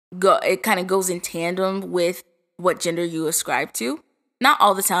goes in tandem with what gender you ascribe to. Not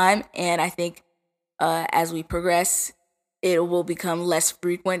all the time, and I think as we progress, it will become less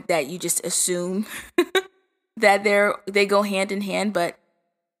frequent that you just assume that they go hand in hand. But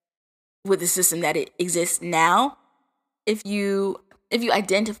with the system that it exists now, if you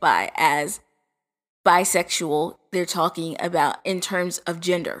identify as bisexual, they're talking about in terms of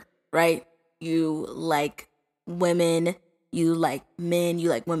gender, right? You like women, you like men, you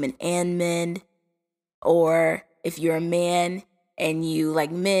like women and men. Or if you're a man and you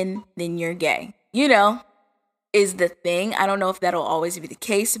like men, then you're gay. Is the thing. I don't know if that'll always be the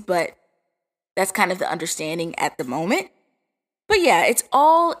case, but that's kind of the understanding at the moment. But yeah, it's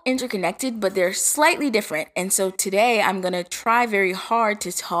all interconnected, but they're slightly different. And so today I'm going to try very hard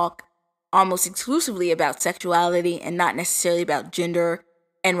to talk almost exclusively about sexuality and not necessarily about gender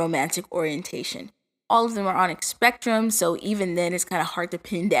and romantic orientation. All of them are on a spectrum, so even then it's kind of hard to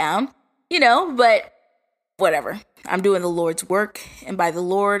pin down, but whatever. I'm doing the Lord's work, and by the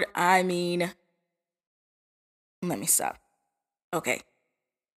Lord, I mean... Let me stop. Okay.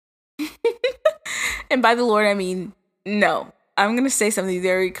 And by the Lord, I mean, no. I'm going to say something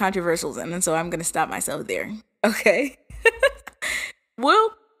very controversial, and so I'm going to stop myself there. Okay?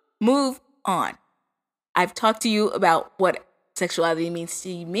 We'll move on. I've talked to you about what sexuality means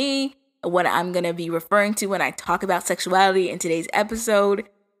to me, what I'm going to be referring to when I talk about sexuality in today's episode,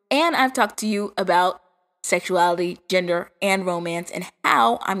 and I've talked to you about sexuality, gender, and romance, and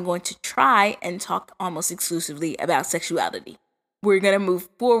how I'm going to try and talk almost exclusively about sexuality. We're going to move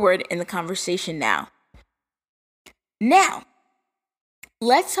forward in the conversation now. Now,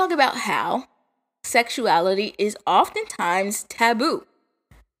 let's talk about how sexuality is oftentimes taboo.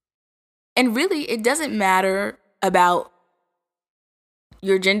 And really, it doesn't matter about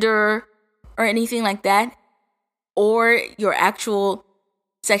your gender or anything like that, or your actual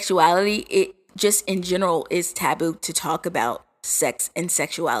sexuality. It just in general is taboo to talk about sex and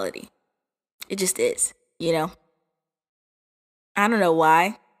sexuality. It just is, I don't know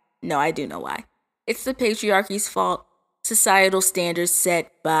why. No, I do know why. It's the patriarchy's fault. Societal standards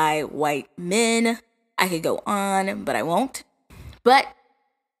set by white men. I could go on, but I won't. But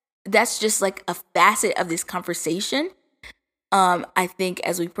that's just like a facet of this conversation. I think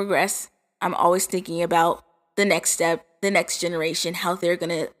as we progress, I'm always thinking about the next step, the next generation, how they're going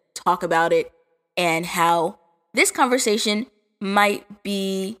to talk about it, and how this conversation might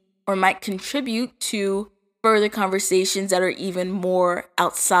be or might contribute to further conversations that are even more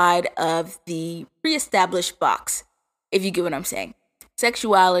outside of the pre-established box, if you get what I'm saying.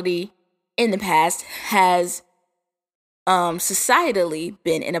 Sexuality in the past has societally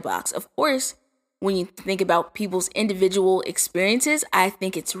been in a box. Of course, when you think about people's individual experiences, I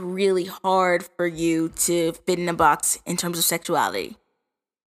think it's really hard for you to fit in a box in terms of sexuality,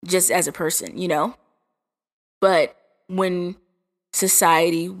 just as a person, But when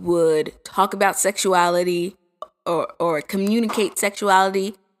society would talk about sexuality or communicate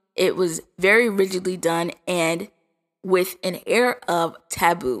sexuality, it was very rigidly done and with an air of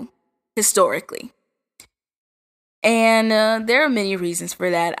taboo historically. And there are many reasons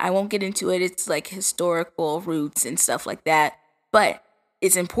for that. I won't get into it. It's like historical roots and stuff like that. But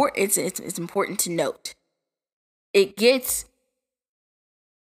it's important. It's important to note. It gets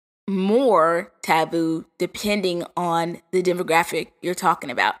more taboo depending on the demographic you're talking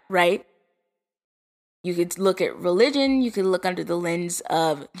about, right? You could look at religion. You could look under the lens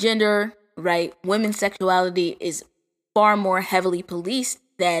of gender, right? Women's sexuality is far more heavily policed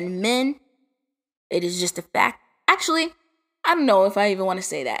than men. It is just a fact. Actually, I don't know if I even want to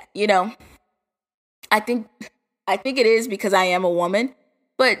say that, I think it is because I am a woman,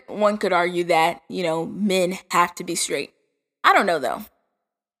 but one could argue that, men have to be straight. I don't know though.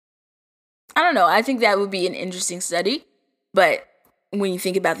 I think that would be an interesting study, but when you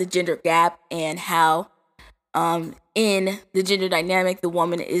think about the gender gap and how in the gender dynamic, the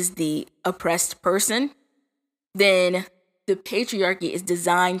woman is the oppressed person, then the patriarchy is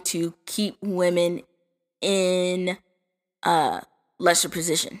designed to keep women in lesser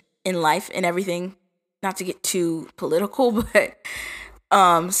position in life and everything. Not to get too political, but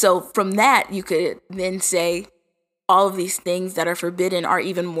so from that you could then say all of these things that are forbidden are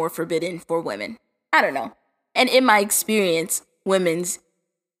even more forbidden for women. I don't know. And in my experience, this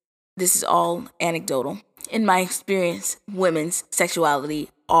is all anecdotal. In my experience, women's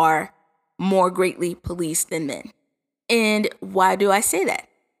sexuality are more greatly policed than men. And why do I say that?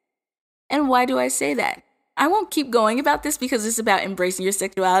 I won't keep going about this because it's about embracing your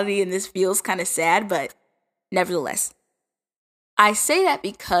sexuality and this feels kind of sad, but nevertheless, I say that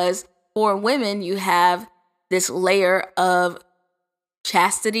because for women, you have this layer of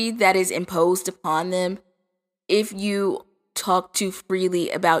chastity that is imposed upon them if you talk too freely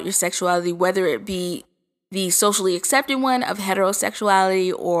about your sexuality, whether it be the socially accepted one of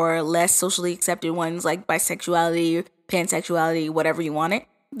heterosexuality or less socially accepted ones like bisexuality, pansexuality, whatever you want it.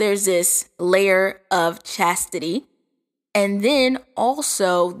 There's this layer of chastity. And then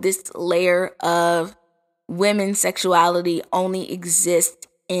also this layer of women's sexuality only exists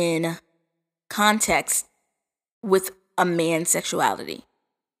in context with a man's sexuality.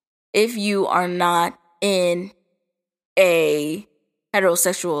 If you are not in a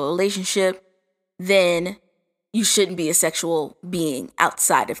heterosexual relationship, then you shouldn't be a sexual being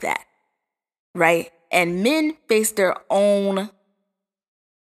outside of that, right? And men face their own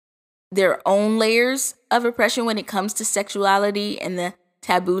layers of oppression when it comes to sexuality and the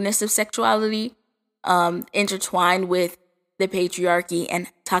tabooness of sexuality, intertwined with the patriarchy and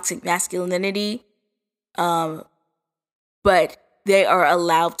toxic masculinity. But they are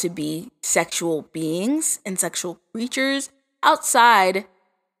allowed to be sexual beings and sexual creatures outside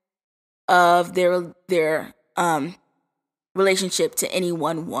of their relationship to any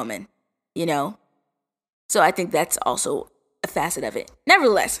one woman, you know? So I think that's also a facet of it.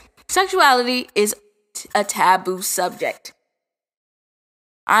 Nevertheless, sexuality is a taboo subject.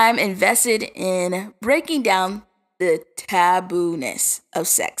 I'm invested in breaking down the tabooness of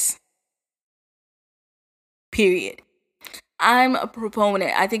sex. Period. I'm a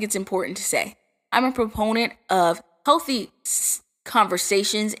proponent, I think it's important to say, I'm a proponent of healthy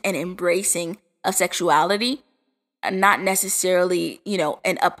conversations and embracing of sexuality, not necessarily,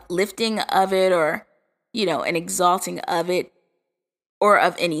 an uplifting of it or, an exalting of it or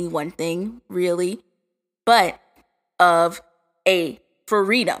of any one thing really, but of a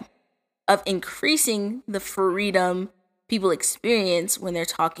freedom, of increasing the freedom people experience when they're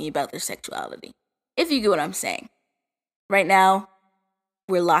talking about their sexuality. If you get what I'm saying. Right now,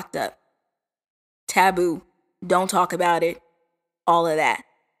 we're locked up. Taboo. Don't talk about it. All of that.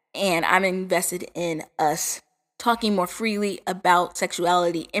 And I'm invested in us talking more freely about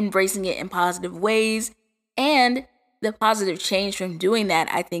sexuality, embracing it in positive ways. And the positive change from doing that,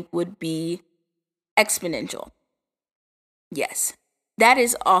 I think, would be exponential. Yes. That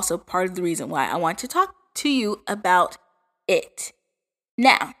is also part of the reason why I want to talk to you about it.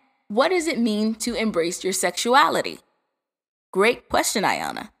 Now, what does it mean to embrace your sexuality? Great question,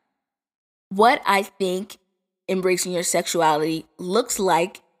 Ayana. What I think embracing your sexuality looks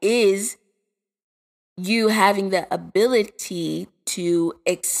like is you having the ability to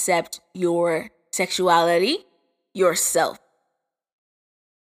accept your sexuality yourself.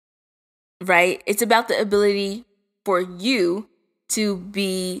 Right? It's about the ability for you to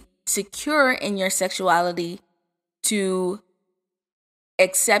be secure in your sexuality, to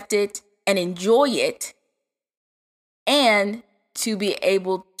accept it and enjoy it, and to be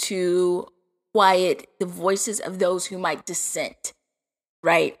able to quiet the voices of those who might dissent,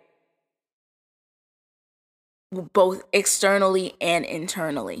 right? Both externally and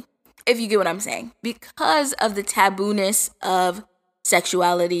internally, if you get what I'm saying. Because of the tabooness of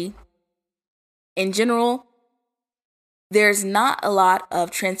sexuality in general, there's not a lot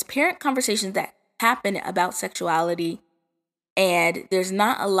of transparent conversations that happen about sexuality, and there's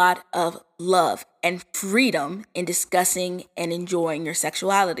not a lot of love and freedom in discussing and enjoying your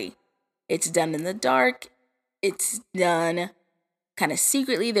sexuality. It's done in the dark. It's done kind of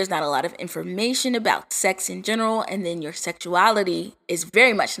secretly. There's not a lot of information about sex in general, and then your sexuality is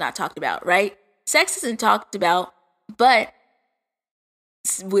very much not talked about, right? Sex isn't talked about, but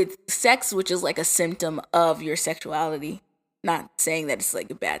with sex, which is like a symptom of your sexuality, not saying that it's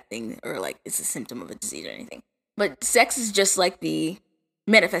like a bad thing or like it's a symptom of a disease or anything, but sex is just like the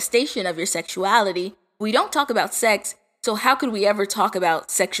manifestation of your sexuality. We don't talk about sex, so how could we ever talk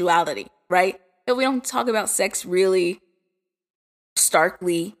about sexuality, right? If we don't talk about sex really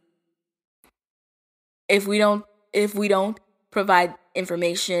starkly, if we don't provide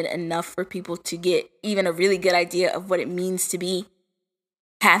information enough for people to get even a really good idea of what it means to be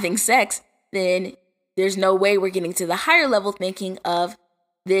having sex, then there's no way we're getting to the higher level thinking of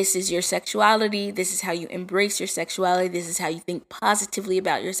this is your sexuality, this is how you embrace your sexuality, this is how you think positively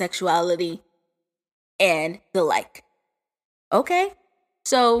about your sexuality, and the like. Okay?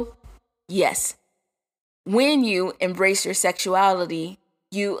 So, yes, when you embrace your sexuality,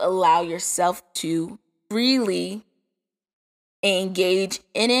 you allow yourself to freely engage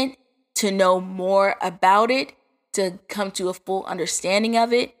in it, to know more about it, to come to a full understanding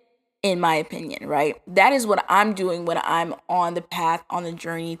of it, in my opinion, right? That is what I'm doing when I'm on the path, on the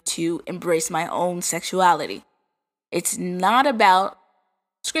journey to embrace my own sexuality. It's not about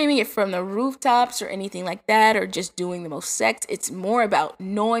screaming it from the rooftops or anything like that, or just doing the most sex. It's more about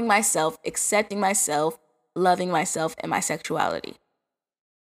knowing myself, accepting myself, loving myself and my sexuality.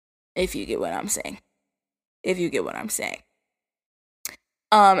 If you get what I'm saying.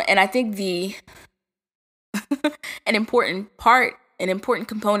 And I think an important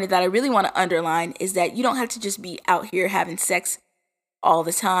component that I really want to underline is that you don't have to just be out here having sex all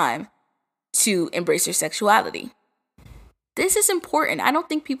the time to embrace your sexuality. This is important. I don't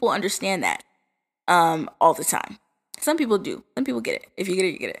think people understand that all the time. Some people do. Some people get it. If you get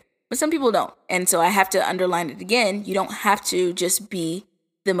it, you get it. But some people don't. And so I have to underline it again. You don't have to just be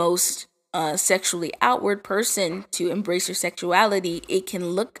the most sexually outward person to embrace your sexuality. It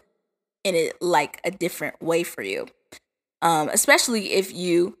can look in it like a different way for you. Especially if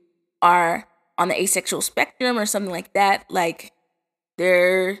you are on the asexual spectrum or something like that. Like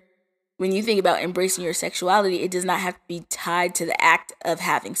when you think about embracing your sexuality, it does not have to be tied to the act of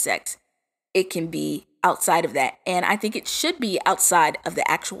having sex. It can be outside of that. And I think it should be outside of the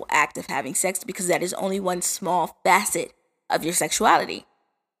actual act of having sex, because that is only one small facet of your sexuality.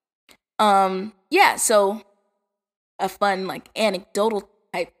 So a fun, like, anecdotal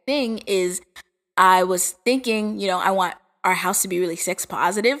type thing is I was thinking, I want our house to be really sex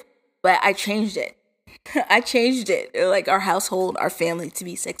positive, but I changed it. Like our household, our family to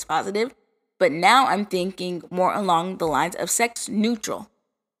be sex positive. But now I'm thinking more along the lines of sex neutral,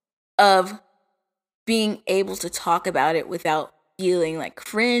 of being able to talk about it without feeling like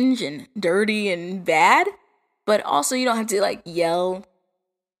cringe and dirty and bad. But also you don't have to like yell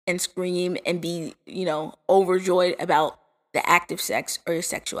and scream and be, overjoyed about the act of sex or your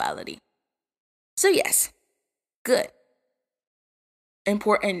sexuality. So yes, good.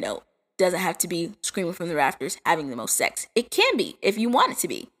 Important note. Doesn't have to be screaming from the rafters, having the most sex. It can be if you want it to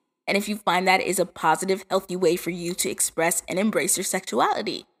be. And if you find that is a positive, healthy way for you to express and embrace your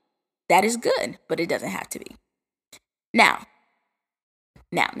sexuality, that is good, but it doesn't have to be. Now.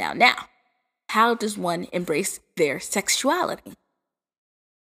 How does one embrace their sexuality?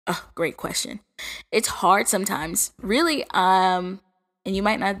 Oh, great question. It's hard sometimes. Really, and you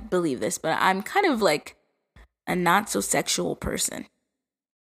might not believe this, but I'm kind of like a not so sexual person.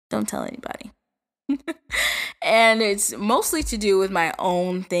 Don't tell anybody. And it's mostly to do with my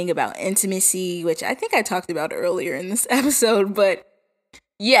own thing about intimacy, which I think I talked about earlier in this episode, but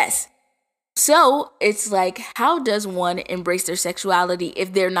yes. So it's like, how does one embrace their sexuality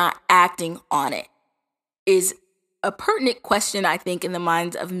if they're not acting on it? Is a pertinent question, I think, in the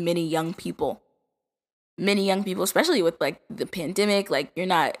minds of many young people. Many young people, especially with like the pandemic, like you're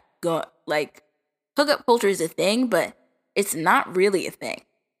not going, like hookup culture is a thing, but it's not really a thing.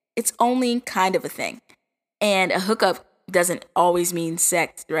 It's only kind of a thing. And a hookup doesn't always mean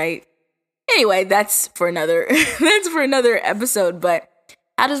sex, right? Anyway, that's for another episode. But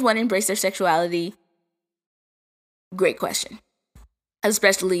how does one embrace their sexuality? Great question.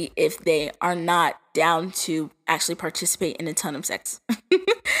 Especially if they are not down to actually participate in a ton of sex.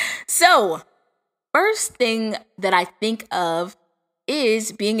 So, first thing that I think of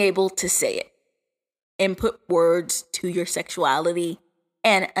is being able to say it and put words to your sexuality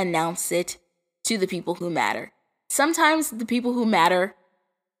and announce it to the people who matter. Sometimes the people who matter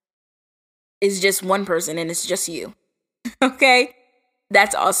is just one person and it's just you. Okay?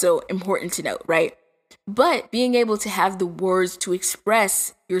 That's also important to note, right? But being able to have the words to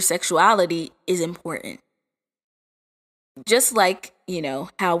express your sexuality is important. Just like,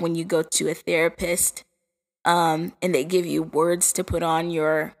 how when you go to a therapist and they give you words to put on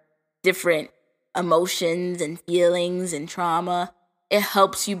your different emotions and feelings and trauma, it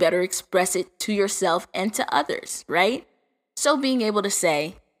helps you better express it to yourself and to others, right? So being able to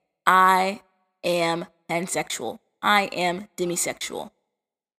say, I am pansexual, I am demisexual,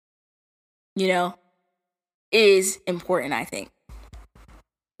 is important, I think.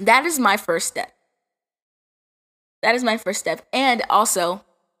 That is my first step. And also,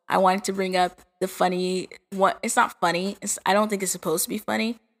 I wanted to bring up the funny one. It's not funny. I don't think it's supposed to be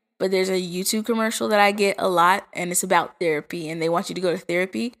funny. But there's a YouTube commercial that I get a lot, and it's about therapy. And they want you to go to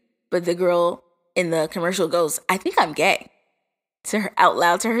therapy. But the girl in the commercial goes, I think I'm gay, to her, out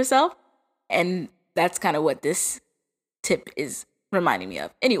loud to herself. And that's kind of what this tip is reminding me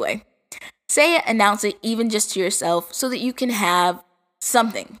of. Anyway, say it, announce it, even just to yourself, so that you can have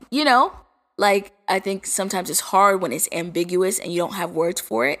something, Like, I think sometimes it's hard when it's ambiguous and you don't have words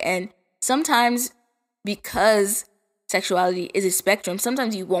for it. And sometimes, because sexuality is a spectrum,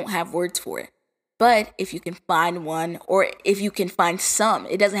 sometimes you won't have words for it. But if you can find one, or if you can find some,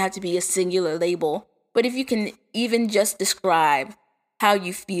 it doesn't have to be a singular label, but if you can even just describe how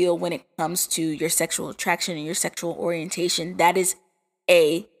you feel when it comes to your sexual attraction and your sexual orientation, that is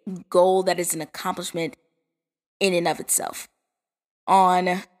a goal that is an accomplishment in and of itself.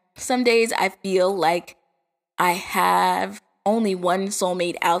 On some days, I feel like I have only one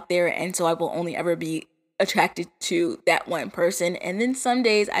soulmate out there, and so I will only ever be attracted to that one person. And then some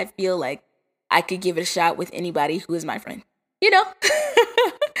days I feel like I could give it a shot with anybody who is my friend.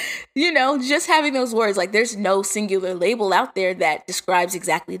 Just having those words, like there's no singular label out there that describes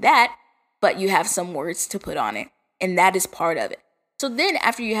exactly that, but you have some words to put on it, and that is part of it. So then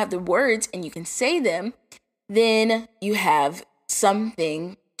after you have the words and you can say them, then you have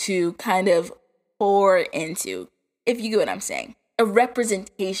something to kind of pour into, if you get what I'm saying. A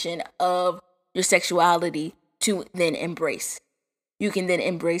representation of your sexuality to then embrace. You can then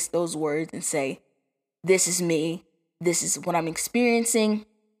embrace those words and say, this is me, this is what I'm experiencing,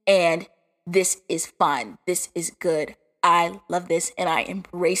 and this is fun, this is good, I love this, and I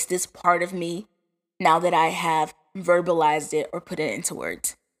embrace this part of me now that I have verbalized it or put it into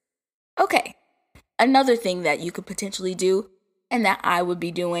words. Okay, another thing that you could potentially do, and that I will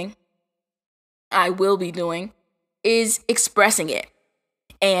be doing, is expressing it.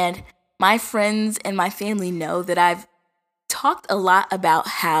 And my friends and my family know that I've talked a lot about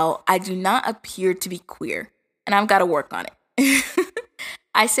how I do not appear to be queer, and I've got to work on it.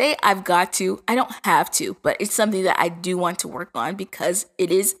 I say I've got to, I don't have to, but it's something that I do want to work on because it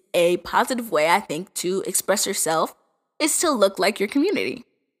is a positive way, I think, to express yourself is to look like your community,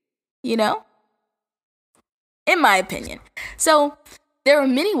 in my opinion. So there are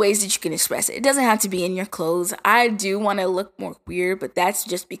many ways that you can express it. It doesn't have to be in your clothes. I do want to look more queer, but that's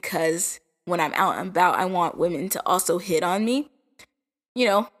just because when I'm out and about, I want women to also hit on me,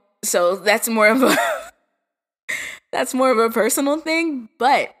 so that's more of a personal thing,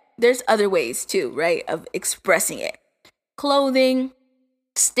 but there's other ways too, right, of expressing it. Clothing,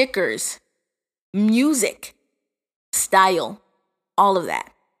 stickers, music, style, all of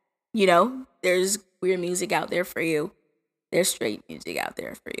that. There's queer music out there for you. There's straight music out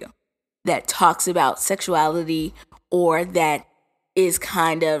there for you that talks about sexuality or that is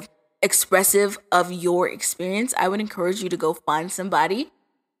kind of expressive of your experience. I would encourage you to go find somebody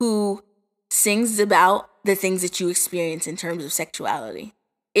who sings about the things that you experience in terms of sexuality.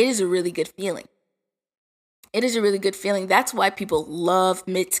 It is a really good feeling. That's why people love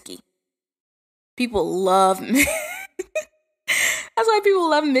Mitski. That's why people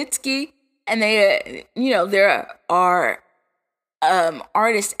love Mitski. And there are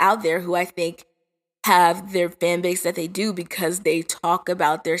artists out there who I think have their fan base that they do because they talk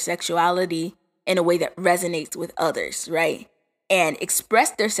about their sexuality in a way that resonates with others, right? And express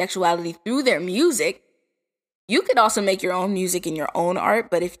their sexuality through their music. You could also make your own music and your own art,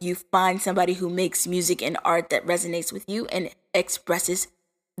 but if you find somebody who makes music and art that resonates with you and expresses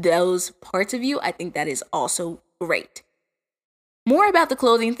those parts of you, I think that is also great. More about the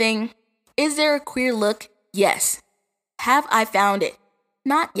clothing thing. Is there a queer look? Yes. Have I found it?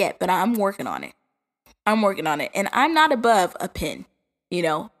 Not yet, but I'm working on it. And I'm not above a pin,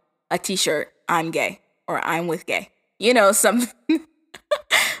 a t-shirt, I'm gay, or I'm with gay,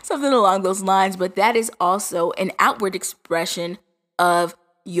 something along those lines. But that is also an outward expression of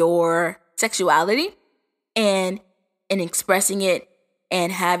your sexuality and expressing it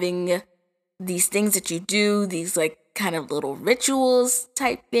and having these things that you do, these like kind of little rituals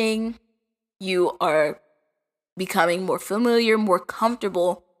type thing. You are becoming more familiar, more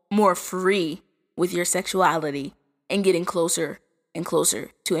comfortable, more free with your sexuality and getting closer and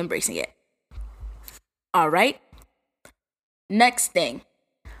closer to embracing it. All right. Next thing,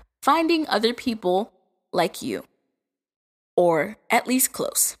 finding other people like you, or at least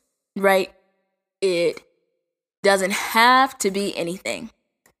close, right? It doesn't have to be anything.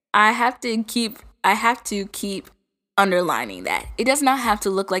 I have to keep underlining that. It does not have to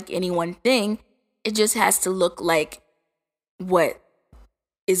look like any one thing. It just has to look like what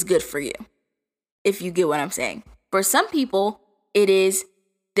is good for you, if you get what I'm saying. For some people, it is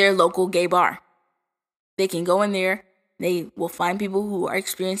their local gay bar. They can go in there. They will find people who are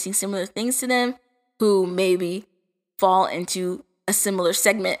experiencing similar things to them, who maybe fall into a similar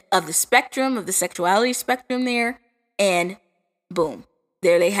segment of the spectrum, of the sexuality spectrum there, and boom,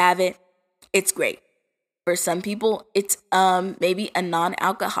 there they have it. It's great. For some people, it's maybe a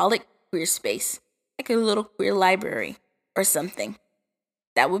non-alcoholic queer space, like a little queer library or something.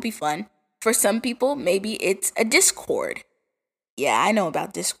 That would be fun. For some people, maybe it's a Discord. Yeah, I know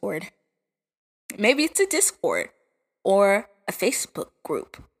about Discord. Maybe it's a Discord or a Facebook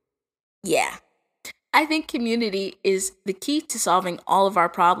group. Yeah. I think community is the key to solving all of our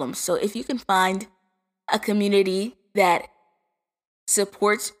problems. So if you can find a community that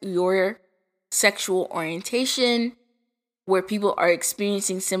supports your sexual orientation, where people are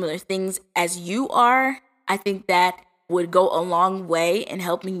experiencing similar things as you are, I think that would go a long way in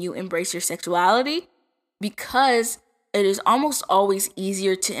helping you embrace your sexuality, because it is almost always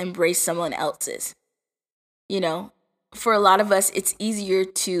easier to embrace someone else's. For a lot of us, it's easier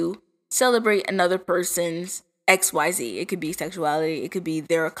to celebrate another person's XYZ. It could be sexuality, it could be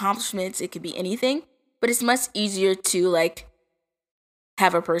their accomplishments, it could be anything. But it's much easier to like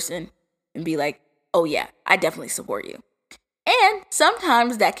have a person and be like, oh yeah, I definitely support you. And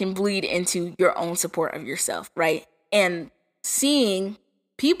sometimes that can bleed into your own support of yourself, right? And seeing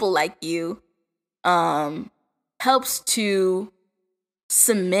people like you helps to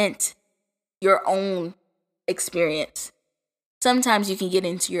cement your own experience. Sometimes you can get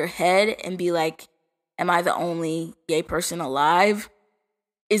into your head and be like, am I the only gay person alive?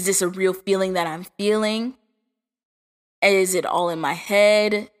 Is this a real feeling that I'm feeling? Is it all in my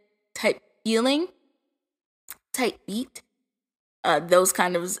head? Type feeling, type beat. Those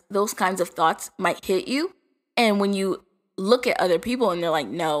kinds of thoughts might hit you. And when you look at other people and they're like,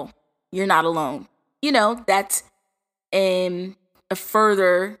 no, you're not alone. That's a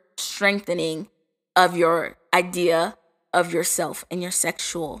further strengthening of your idea of yourself and your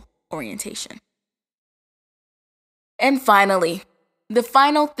sexual orientation. And finally, the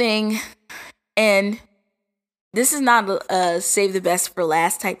final thing, and this is not a save the best for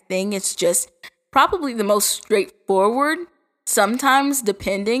last type thing. It's just probably the most straightforward, sometimes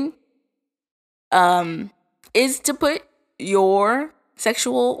depending, is to put your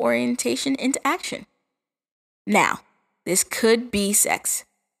sexual orientation into action. Now, this could be sex.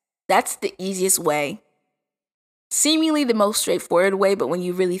 That's the easiest way. Seemingly the most straightforward way, but when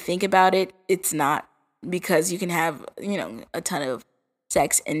you really think about it, it's not, because you can have, a ton of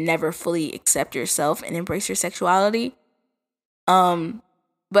sex and never fully accept yourself and embrace your sexuality.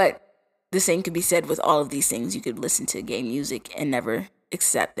 But the same could be said with all of these things. You could listen to gay music and never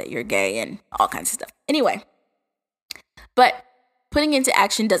accept that you're gay and all kinds of stuff. Anyway, but putting into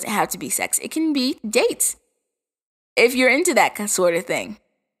action doesn't have to be sex. It can be dates. If you're into that sort of thing,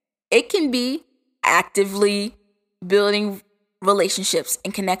 it can be actively building relationships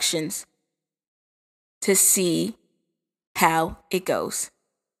and connections to see how it goes.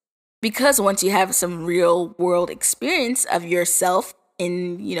 Because once you have some real world experience of yourself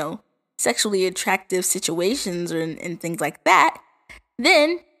in, sexually attractive situations and things like that,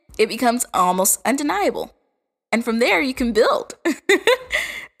 then it becomes almost undeniable. And from there, you can build.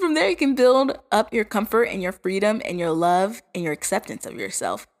 From there, you can build up your comfort and your freedom and your love and your acceptance of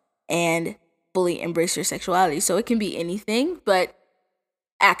yourself and fully embrace your sexuality. So it can be anything, but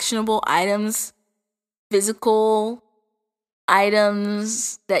actionable items, physical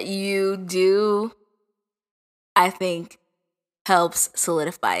items that you do, I think helps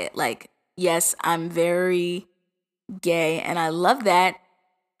solidify it. Like, yes, I'm very gay and I love that.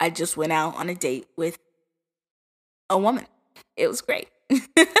 I just went out on a date with a woman. It was great.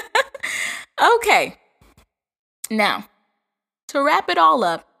 Okay. Now, to wrap it all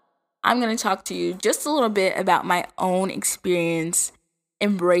up, I'm going to talk to you just a little bit about my own experience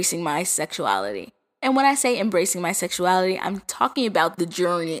embracing my sexuality. And when I say embracing my sexuality, I'm talking about the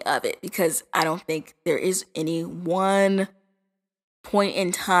journey of it, because I don't think there is any one point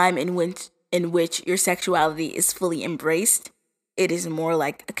in time in which your sexuality is fully embraced. It is more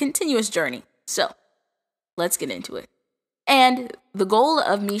like a continuous journey. So, let's get into it. And the goal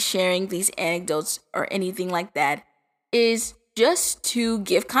of me sharing these anecdotes or anything like that is just to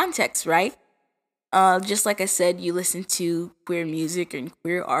give context, right? Just like I said, you listen to queer music and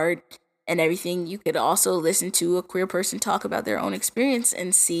queer art and everything. You could also listen to a queer person talk about their own experience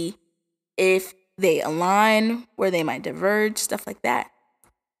and see if they align, where they might diverge, stuff like that.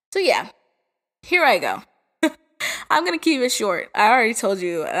 So yeah, here I go. I'm going to keep it short. I already told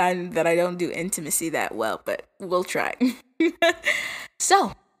you that I don't do intimacy that well, but we'll try.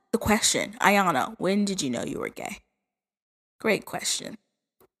 So, the question, Ayana, when did you know you were gay? Great question.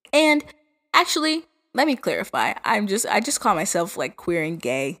 And actually, let me clarify. I just call myself like queer and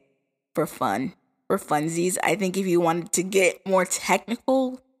gay for fun, for funsies. I think if you wanted to get more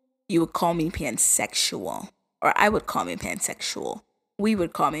technical, you would call me pansexual. Or I would call me pansexual. We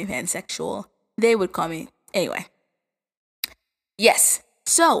would call me pansexual. They would call me... Anyway. Yes.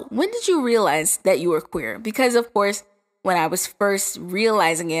 So, when did you realize that you were queer? Because, of course, when I was first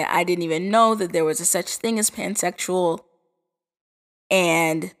realizing it, I didn't even know that there was a such thing as pansexual.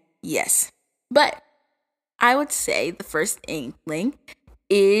 And yes. But I would say the first inkling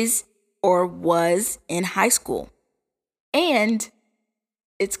is or was in high school. And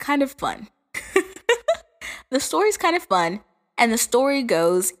it's kind of fun. The story's kind of fun. And the story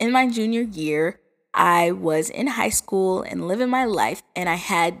goes, in my junior year, I was in high school and living my life, and I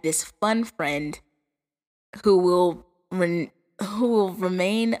had this fun friend who will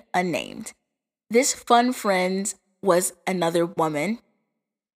remain unnamed. This fun friend was another woman,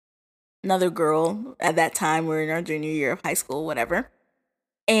 another girl. At that time, we were in our junior year of high school, whatever.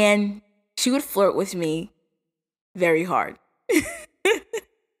 And she would flirt with me very hard.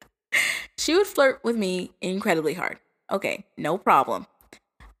 She would flirt with me incredibly hard. Okay, no problem.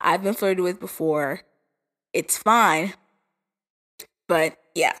 I've been flirted with before. It's fine. But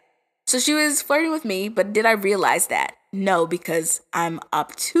yeah. So she was flirting with me, but did I realize that? No, because I'm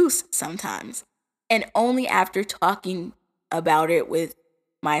obtuse sometimes. And only after talking about it with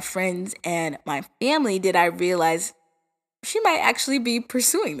my friends and my family did I realize she might actually be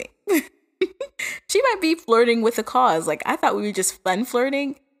pursuing me. She might be flirting with a cause. Like, I thought we were just fun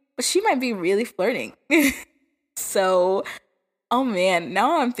flirting, but she might be really flirting. So, oh man,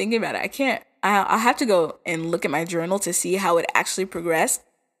 now I'm thinking about it. I'll have to go and look at my journal to see how it actually progressed.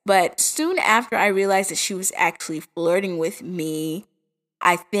 But soon after I realized that she was actually flirting with me,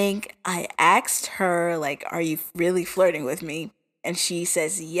 I think I asked her, like, are you really flirting with me? And she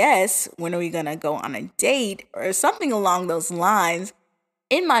says, yes. When are we going to go on a date? Or something along those lines.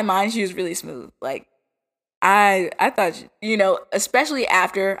 In my mind, she was really smooth. Like, I thought, especially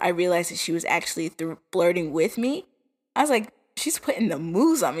after I realized that she was actually flirting with me, I was like, she's putting the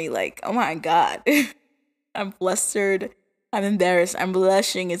moves on me. Like, oh my God. I'm flustered. I'm embarrassed. I'm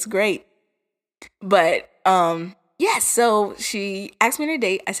blushing. It's great. But, yes, so she asked me on a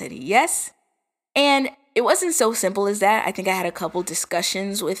date. I said yes. And it wasn't so simple as that. I think I had a couple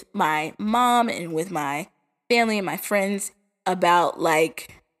discussions with my mom and with my family and my friends about,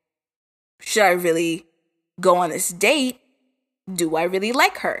 like, should I really go on this date? Do I really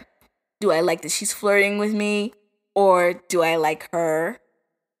like her? Do I like that she's flirting with me? Or do I like her?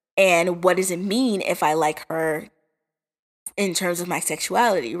 And what does it mean if I like her in terms of my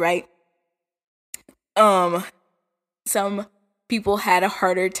sexuality, right? Some people had a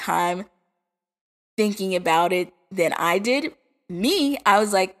harder time thinking about it than I did. Me, I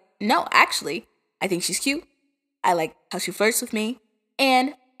was like, no, actually, I think she's cute. I like how she flirts with me.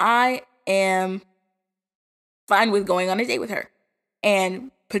 And I am fine with going on a date with her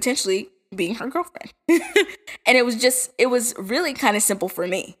and potentially being her girlfriend. And it was really kind of simple for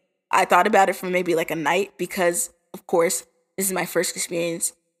me. I thought about it for maybe like a night because, of course, this is my first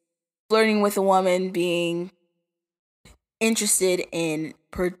experience flirting with a woman, being interested in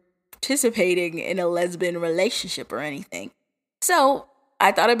participating in a lesbian relationship or anything. So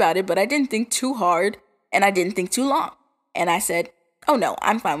I thought about it, but I didn't think too hard and I didn't think too long. And I said, oh no,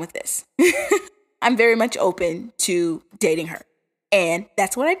 I'm fine with this. I'm very much open to dating her. And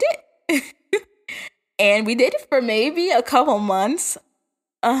that's what I did. And we did it for maybe a couple months.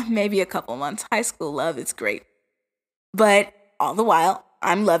 High school love is great. But all the while,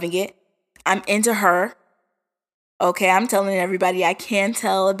 I'm loving it. I'm into her. Okay, I'm telling everybody I can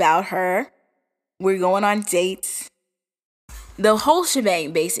tell about her. We're going on dates. The whole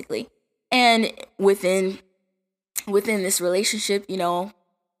shebang, basically. And within this relationship,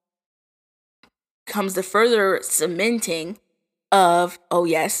 comes the further cementing of, oh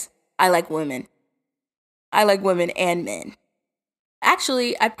yes, I like women. I like women and men.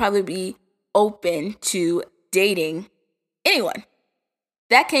 Actually, I'd probably be open to dating anyone.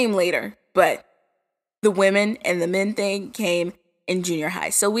 That came later, but the women and the men thing came in junior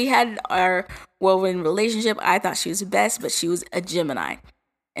high. So we had our whirlwind relationship. I thought she was the best, but she was a Gemini.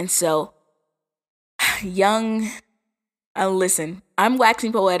 And so, listen, I'm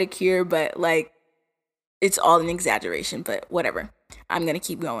waxing poetic here, but like, it's all an exaggeration, but whatever. I'm going to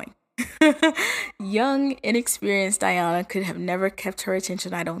keep going. Young, inexperienced Diana could have never kept her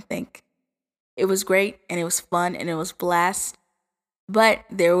attention, I don't think. It was great, and it was fun, and it was blast. But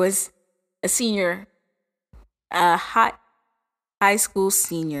there was a senior, a hot high school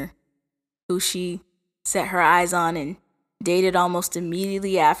senior, who she set her eyes on and dated almost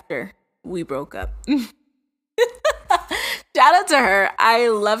immediately after we broke up. Shout out to her. I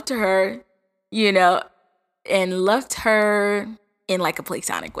loved her, and loved her in like a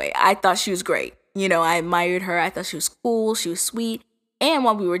platonic way. I thought she was great. I admired her. I thought she was cool. She was sweet. And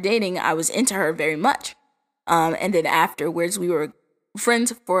while we were dating, I was into her very much. And then afterwards, we were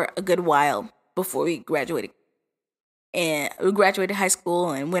friends for a good while before we graduated. And we graduated high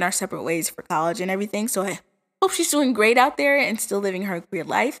school and went our separate ways for college and everything. So I hope she's doing great out there and still living her queer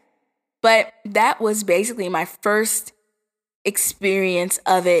life. But that was basically my first experience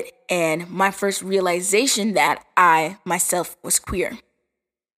of it and my first realization that I myself was queer.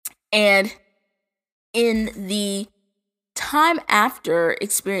 And in the time after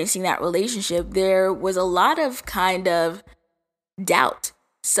experiencing that relationship, there was a lot of kind of doubt,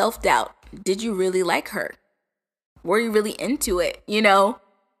 self-doubt. Did you really like her? Were you really into it? You know,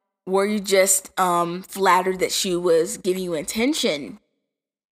 were you just flattered that she was giving you attention?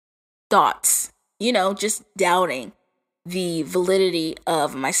 Thoughts, you know, just doubting the validity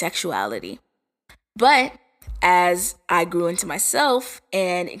of my sexuality. But as I grew into myself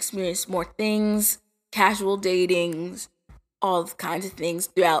and experienced more things, casual datings, all kinds of things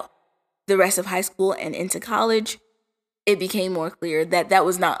throughout the rest of high school and into college, it became more clear that that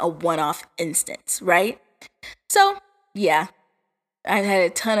was not a one-off instance, right? So, yeah, I've had a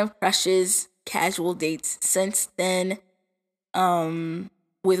ton of crushes, casual dates since then,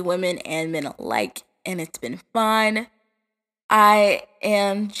 with women and men alike, and it's been fun. I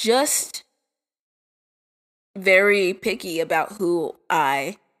am just very picky about who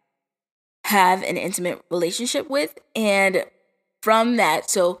I have an intimate relationship with, and from that,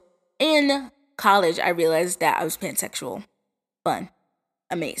 so in college, I realized that I was pansexual. Fun.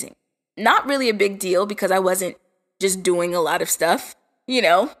 Amazing. Not really a big deal because I wasn't just doing a lot of stuff, you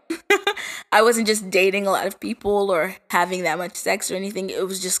know. I wasn't just dating a lot of people or having that much sex or anything. It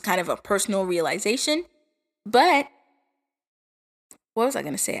was just kind of a personal realization. But what was I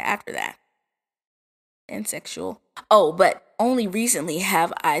going to say after that? Pansexual. Oh, but only recently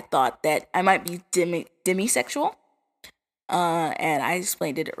have I thought that I might be demisexual. And I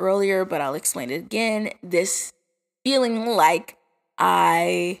explained it earlier, but I'll explain it again. This feeling like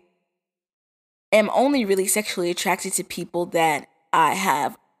I am only really sexually attracted to people that I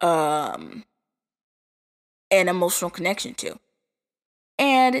have an emotional connection to.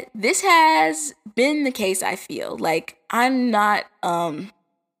 And this has been the case, I feel. Like, I'm not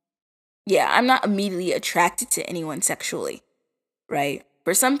immediately attracted to anyone sexually, right?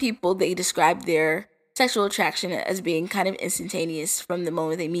 For some people, they describe their sexual attraction as being kind of instantaneous from the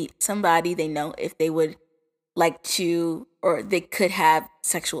moment they meet somebody. They know if they would like to, or they could have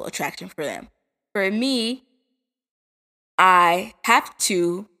sexual attraction for them. For me, I have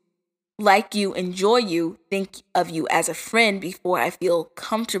to like you, enjoy you, think of you as a friend before I feel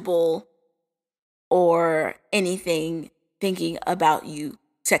comfortable or anything thinking about you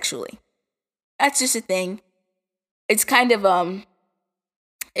sexually. That's just a thing. It's kind of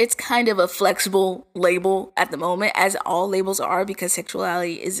a flexible label at the moment, as all labels are, because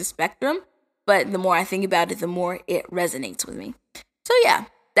sexuality is a spectrum. But the more I think about it, the more it resonates with me. So yeah,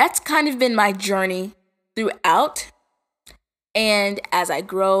 that's kind of been my journey throughout. And as I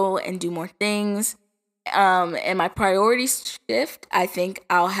grow and do more things, and my priorities shift, I think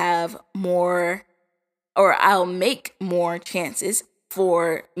I'll have more, or I'll make more chances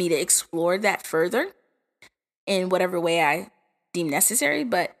for me to explore that further in whatever way I deem necessary.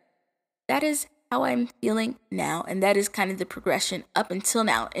 But that is how I'm feeling now, and that is kind of the progression up until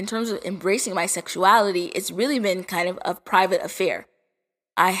now. In terms of embracing my sexuality, it's really been kind of a private affair.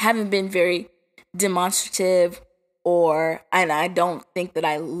 I haven't been very demonstrative, and I don't think that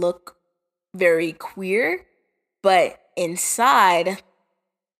I look very queer, but inside,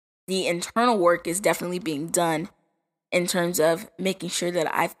 the internal work is definitely being done in terms of making sure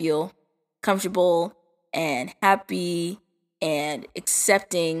that I feel comfortable and happy and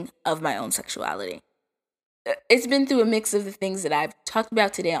accepting of my own sexuality. It's been through a mix of the things that I've talked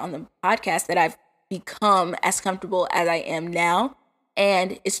about today on the podcast that I've become as comfortable as I am now.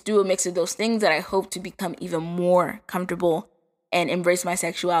 And it's through a mix of those things that I hope to become even more comfortable and embrace my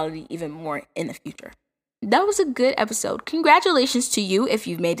sexuality even more in the future. That was a good episode. Congratulations to you if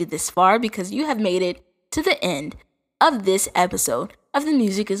you've made it this far, because you have made it to the end of this episode of the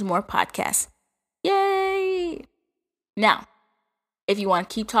Music is More podcast. Yay! Now, if you want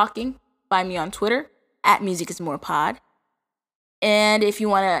to keep talking, find me on Twitter at musicismorepod. And if you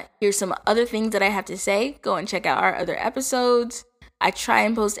want to hear some other things that I have to say, go and check out our other episodes. I try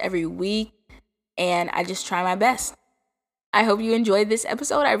and post every week, and I just try my best. I hope you enjoyed this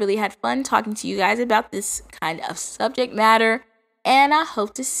episode. I really had fun talking to you guys about this kind of subject matter, and I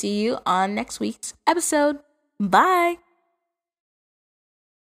hope to see you on next week's episode. Bye!